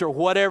discouraged or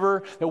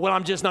whatever that, well,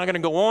 I'm just not going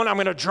to go on. I'm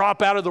going to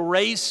drop out of the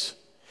race.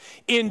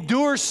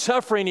 Endure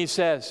suffering, He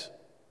says.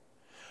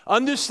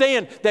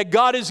 Understand that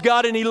God is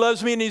God and He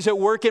loves me and He's at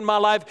work in my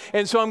life.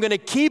 And so I'm going to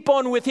keep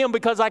on with Him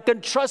because I can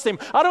trust Him.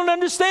 I don't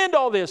understand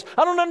all this.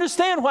 I don't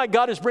understand why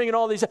God is bringing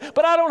all these.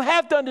 But I don't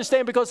have to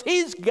understand because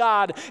He's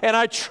God and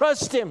I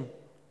trust Him.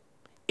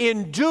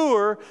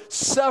 Endure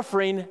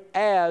suffering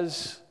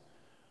as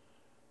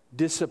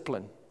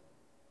discipline.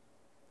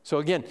 So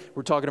again,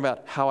 we're talking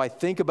about how I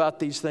think about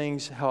these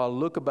things, how I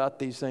look about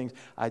these things.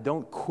 I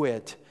don't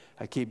quit.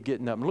 I keep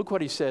getting up. And look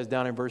what he says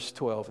down in verse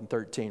 12 and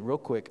 13, real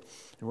quick.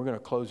 And we're going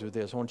to close with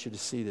this. I want you to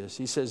see this.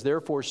 He says,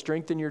 therefore,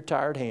 strengthen your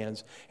tired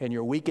hands and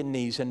your weakened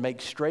knees and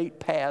make straight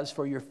paths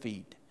for your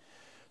feet,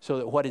 so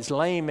that what is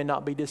lame may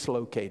not be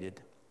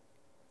dislocated,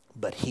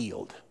 but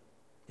healed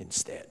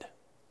instead.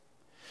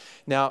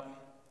 Now,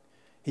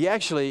 he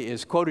actually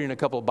is quoting a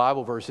couple of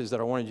Bible verses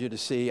that I wanted you to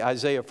see.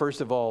 Isaiah,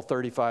 first of all,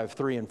 35,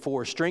 3 and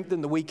 4.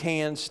 Strengthen the weak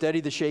hands,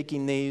 steady the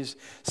shaking knees.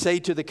 Say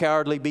to the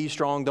cowardly, be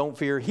strong, don't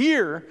fear.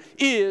 Here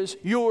is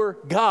your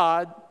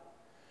God.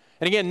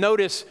 And again,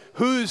 notice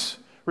who's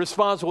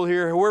responsible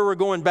here, where we're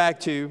going back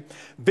to.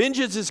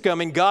 Vengeance is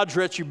coming. God's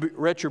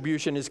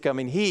retribution is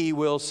coming. He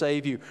will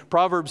save you.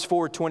 Proverbs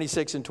 4,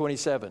 26 and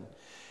 27.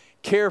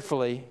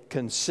 Carefully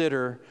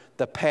consider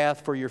the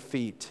path for your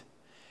feet,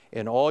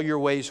 and all your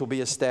ways will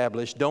be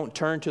established. Don't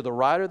turn to the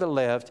right or the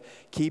left.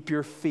 Keep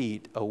your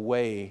feet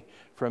away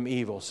from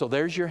evil. So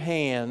there's your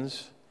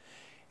hands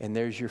and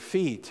there's your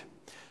feet.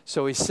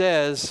 So he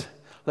says,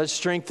 let's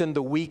strengthen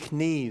the weak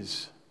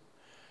knees.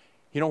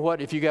 You know what?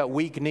 If you got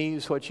weak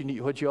knees, what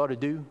you ought to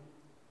do?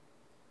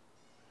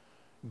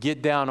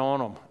 Get down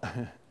on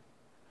them.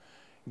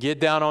 Get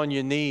down on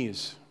your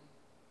knees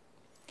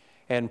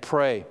and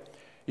pray.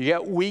 You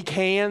got weak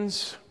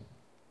hands?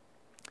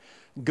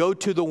 Go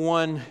to the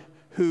one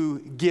who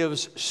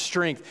gives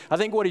strength. I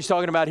think what he's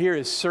talking about here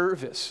is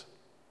service.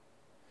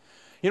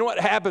 You know what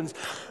happens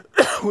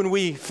when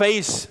we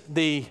face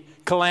the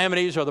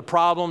calamities or the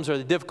problems or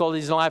the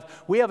difficulties in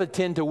life? We have a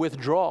tend to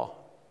withdraw.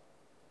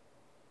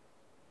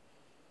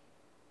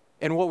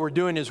 And what we're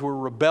doing is we're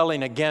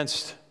rebelling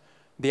against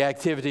the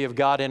activity of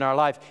God in our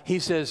life. He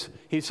says,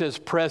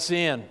 press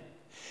in.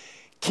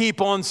 Keep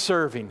on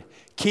serving.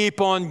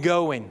 Keep on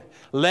going.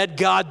 Let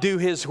God do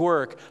His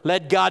work.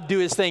 Let God do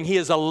His thing. He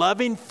is a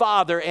loving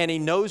Father and He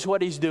knows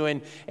what He's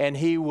doing, and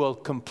He will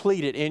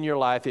complete it in your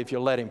life if you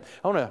let Him.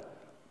 I want to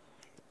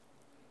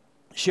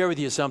share with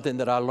you something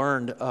that I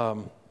learned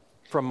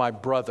from my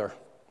brother.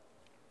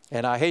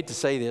 And I hate to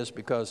say this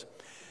because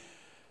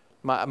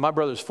my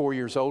brother's 4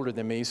 years older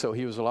than me, so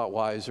he was a lot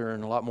wiser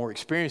and a lot more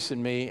experienced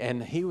than me,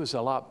 and he was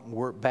a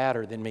lot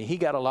badder than me. He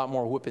got a lot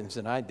more whippings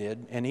than I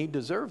did, and he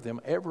deserved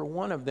them, every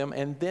one of them,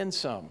 and then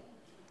some.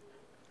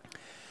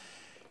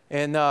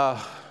 And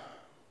but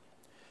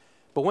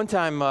one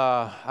time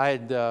I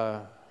had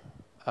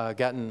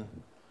gotten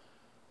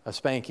a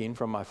spanking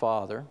from my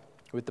father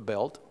with the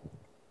belt.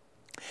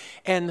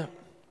 And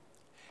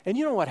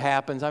you know what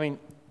happens? I mean,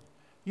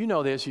 you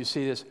know this, you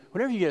see this.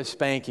 Whenever you get a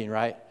spanking,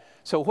 right?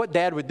 So what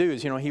Dad would do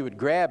is, he would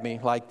grab me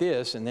like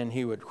this, and then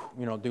he would,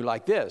 do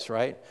like this,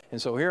 right?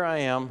 And so here I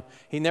am.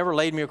 He never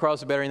laid me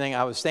across the bed or anything.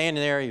 I was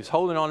standing there. He was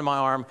holding onto my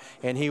arm,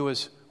 and he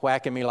was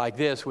whacking me like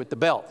this with the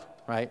belt,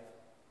 right?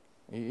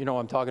 You know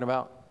what I'm talking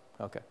about?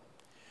 Okay.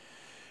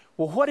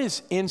 Well, what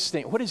is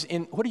instinct? What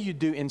do you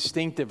do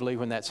instinctively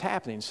when that's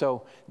happening?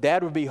 So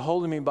Dad would be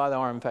holding me by the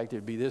arm. In fact, it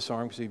would be this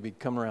arm because he'd be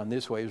coming around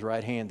this way. He was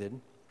right-handed.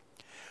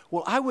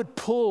 Well, I would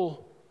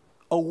pull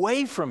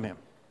away from him.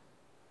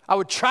 I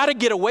would try to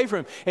get away from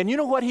him. And you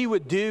know what he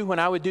would do when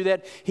I would do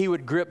that? He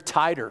would grip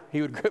tighter.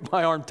 He would grip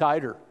my arm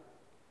tighter.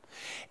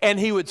 And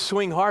he would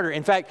swing harder.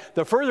 In fact,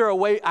 the further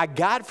away I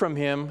got from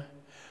him,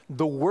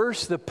 the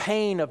worse the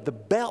pain of the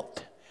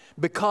belt,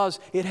 because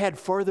it had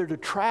further to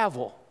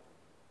travel,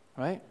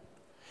 right?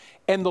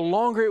 And the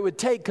longer it would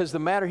take, because the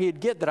madder he'd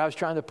get that I was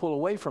trying to pull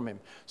away from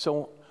him.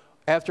 So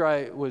after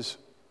I was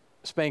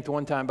spanked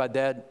one time by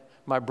Dad,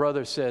 my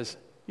brother says,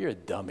 "You're a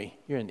dummy.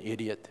 You're an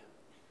idiot."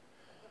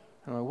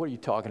 I'm like, "What are you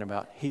talking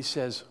about?" He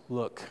says,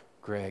 "Look,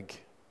 Greg,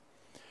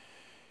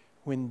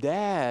 when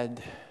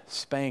Dad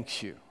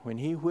spanks you, when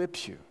he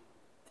whips you,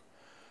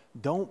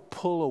 don't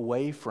pull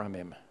away from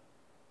him.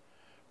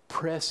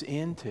 Press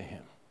into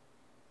him.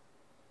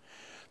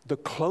 The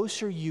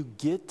closer you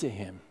get to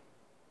him,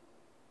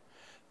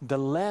 the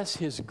less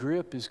his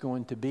grip is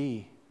going to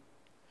be.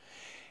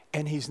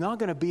 And he's not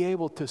going to be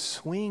able to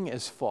swing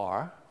as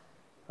far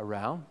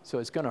around, so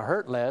it's going to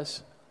hurt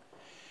less.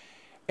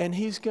 and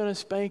He's going to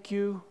spank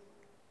you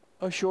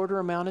a shorter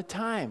amount of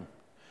time.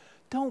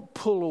 Don't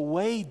pull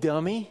away,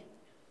 dummy.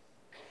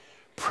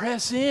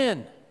 Press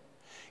in.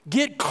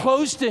 Get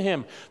close to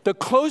Him. The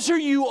closer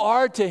you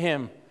are to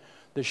Him,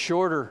 the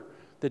shorter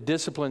the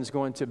discipline's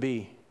going to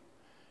be,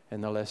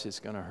 and the less it's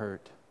going to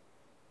hurt.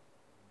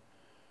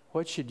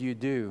 What should you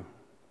do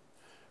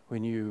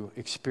when you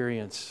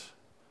experience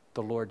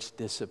the Lord's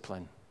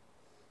discipline?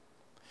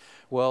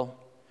 Well,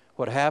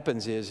 what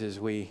happens is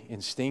we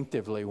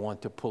instinctively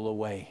want to pull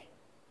away.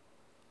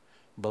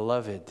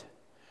 Beloved,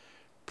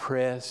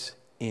 press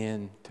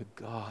into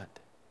God.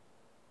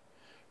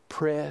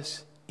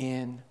 Press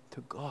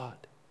into God.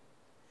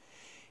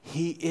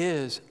 He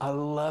is a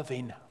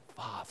loving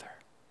Father.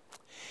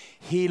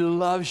 He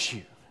loves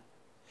you.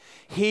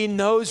 He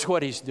knows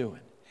what He's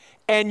doing.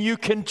 And you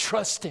can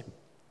trust Him.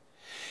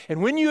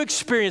 And when you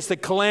experience the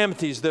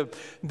calamities, the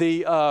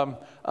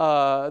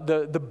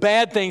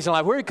bad things in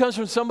life, where it comes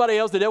from somebody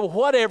else, the devil,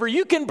 whatever,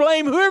 you can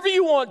blame whoever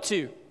you want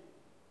to.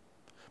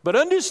 But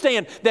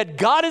understand that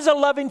God is a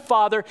loving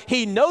Father.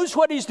 He knows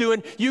what He's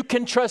doing. You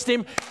can trust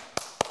Him.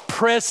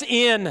 Press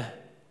in.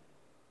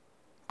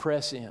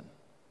 Press in.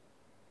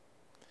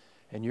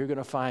 And you're going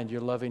to find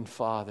your loving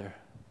Father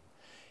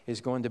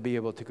is going to be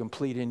able to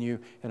complete in you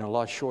in a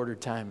lot shorter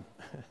time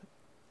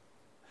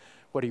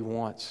what He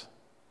wants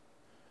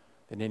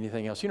than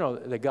anything else. You know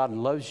that God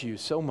loves you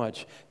so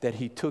much that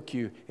He took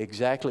you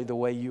exactly the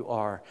way you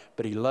are,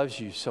 but He loves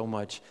you so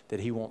much that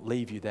He won't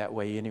leave you that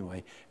way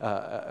anyway.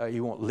 He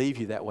won't leave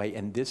you that way,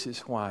 and this is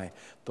why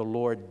the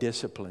Lord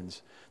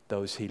disciplines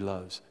those He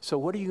loves. So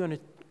what are you going to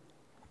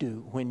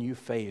do when you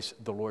face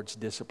the Lord's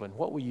discipline?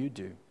 What will you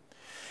do?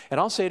 And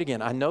I'll say it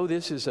again. I know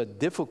this is a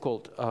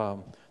difficult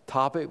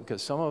topic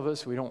because some of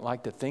us, we don't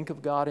like to think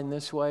of God in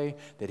this way,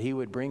 that He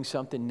would bring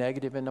something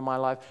negative into my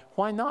life.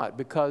 Why not?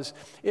 Because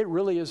it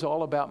really is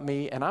all about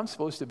me, and I'm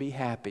supposed to be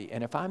happy.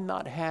 And if I'm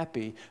not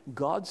happy,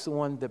 God's the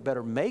one that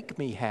better make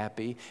me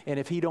happy. And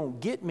if He don't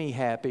get me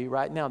happy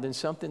right now, then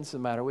something's the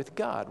matter with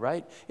God,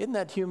 right? Isn't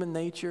that human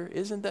nature?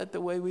 Isn't that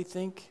the way we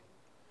think?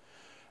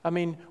 I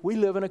mean, we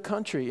live in a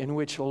country in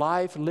which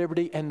life,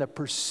 liberty, and the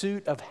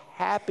pursuit of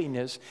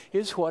happiness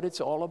is what it's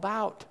all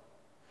about.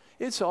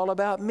 It's all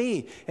about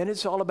me, and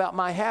it's all about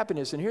my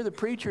happiness. And here the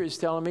preacher is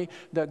telling me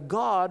that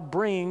God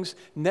brings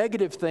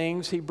negative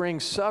things. He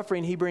brings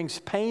suffering. He brings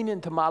pain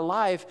into my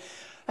life.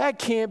 That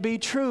can't be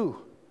true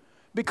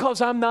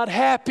because I'm not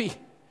happy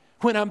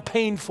when I'm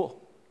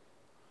painful.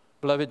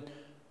 Beloved,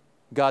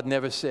 God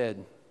never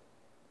said,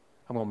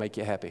 I'm going to make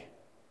you happy.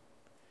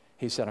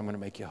 He said, I'm going to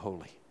make you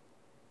holy.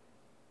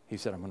 He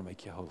said, I'm going to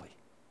make you holy.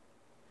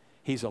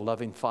 He's a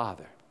loving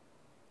Father.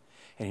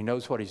 And He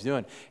knows what He's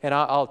doing. And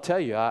I'll tell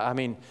you, I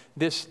mean,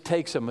 this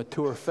takes a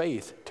mature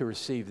faith to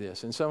receive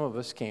this. And some of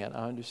us can't.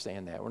 I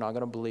understand that. We're not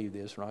going to believe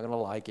this. We're not going to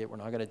like it. We're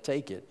not going to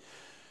take it.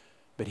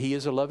 But He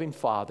is a loving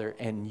Father,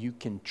 and you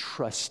can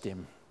trust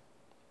Him.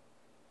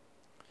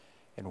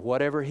 And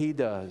whatever He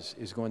does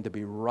is going to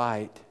be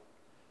right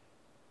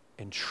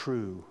and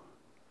true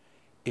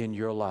in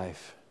your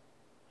life.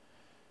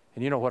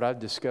 And you know what I've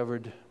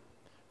discovered?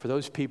 For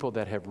those people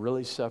that have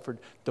really suffered,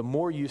 the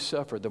more you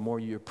suffer, the more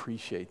you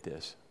appreciate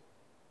this.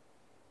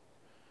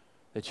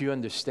 That you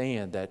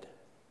understand that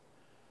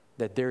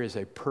there is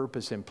a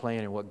purpose and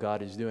plan in what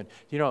God is doing.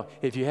 You know,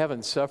 if you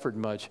haven't suffered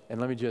much,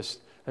 and let me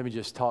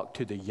just talk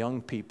to the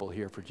young people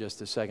here for just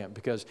a second,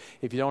 because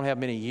if you don't have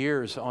many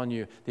years on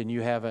you, then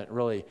you haven't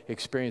really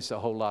experienced a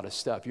whole lot of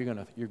stuff.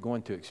 You're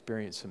going to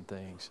experience some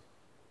things.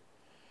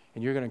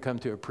 And you're going to come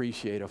to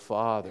appreciate a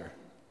Father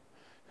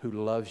who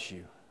loves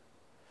you.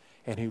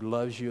 And who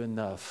loves you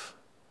enough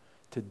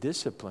to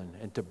discipline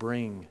and to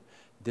bring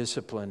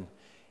discipline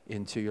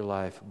into your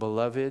life.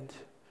 Beloved,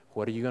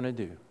 what are you going to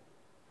do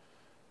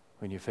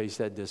when you face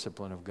that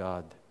discipline of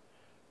God?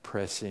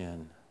 Press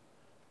in,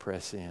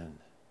 press in,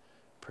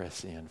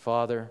 press in.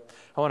 Father,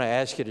 I want to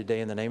ask you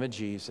today in the name of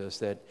Jesus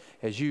that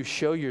as you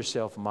show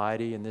yourself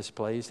mighty in this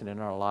place and in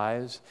our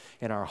lives,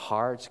 in our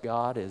hearts,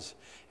 God,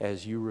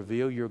 as you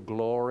reveal your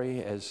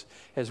glory, as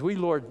we,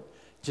 Lord,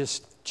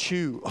 just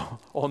chew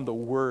on the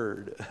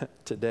word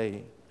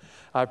today.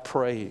 I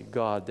pray,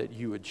 God, that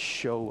you would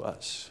show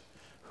us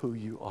who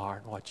you are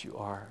and what you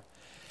are.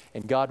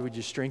 And God, would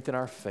you strengthen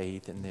our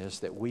faith in this,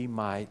 that we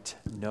might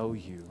know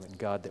you, and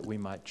God, that we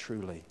might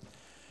truly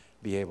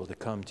be able to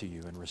come to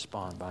you and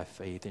respond by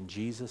faith. In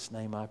Jesus'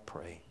 name I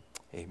pray.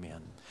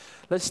 Amen.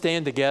 Let's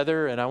stand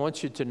together, and I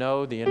want you to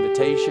know the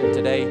invitation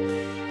today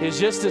is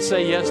just to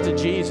say yes to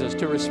Jesus,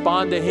 to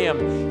respond to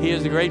Him. He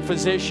is the great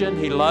physician.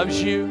 He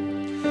loves you.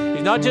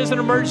 He's not just an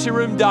emergency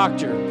room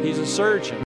doctor. He's a surgeon.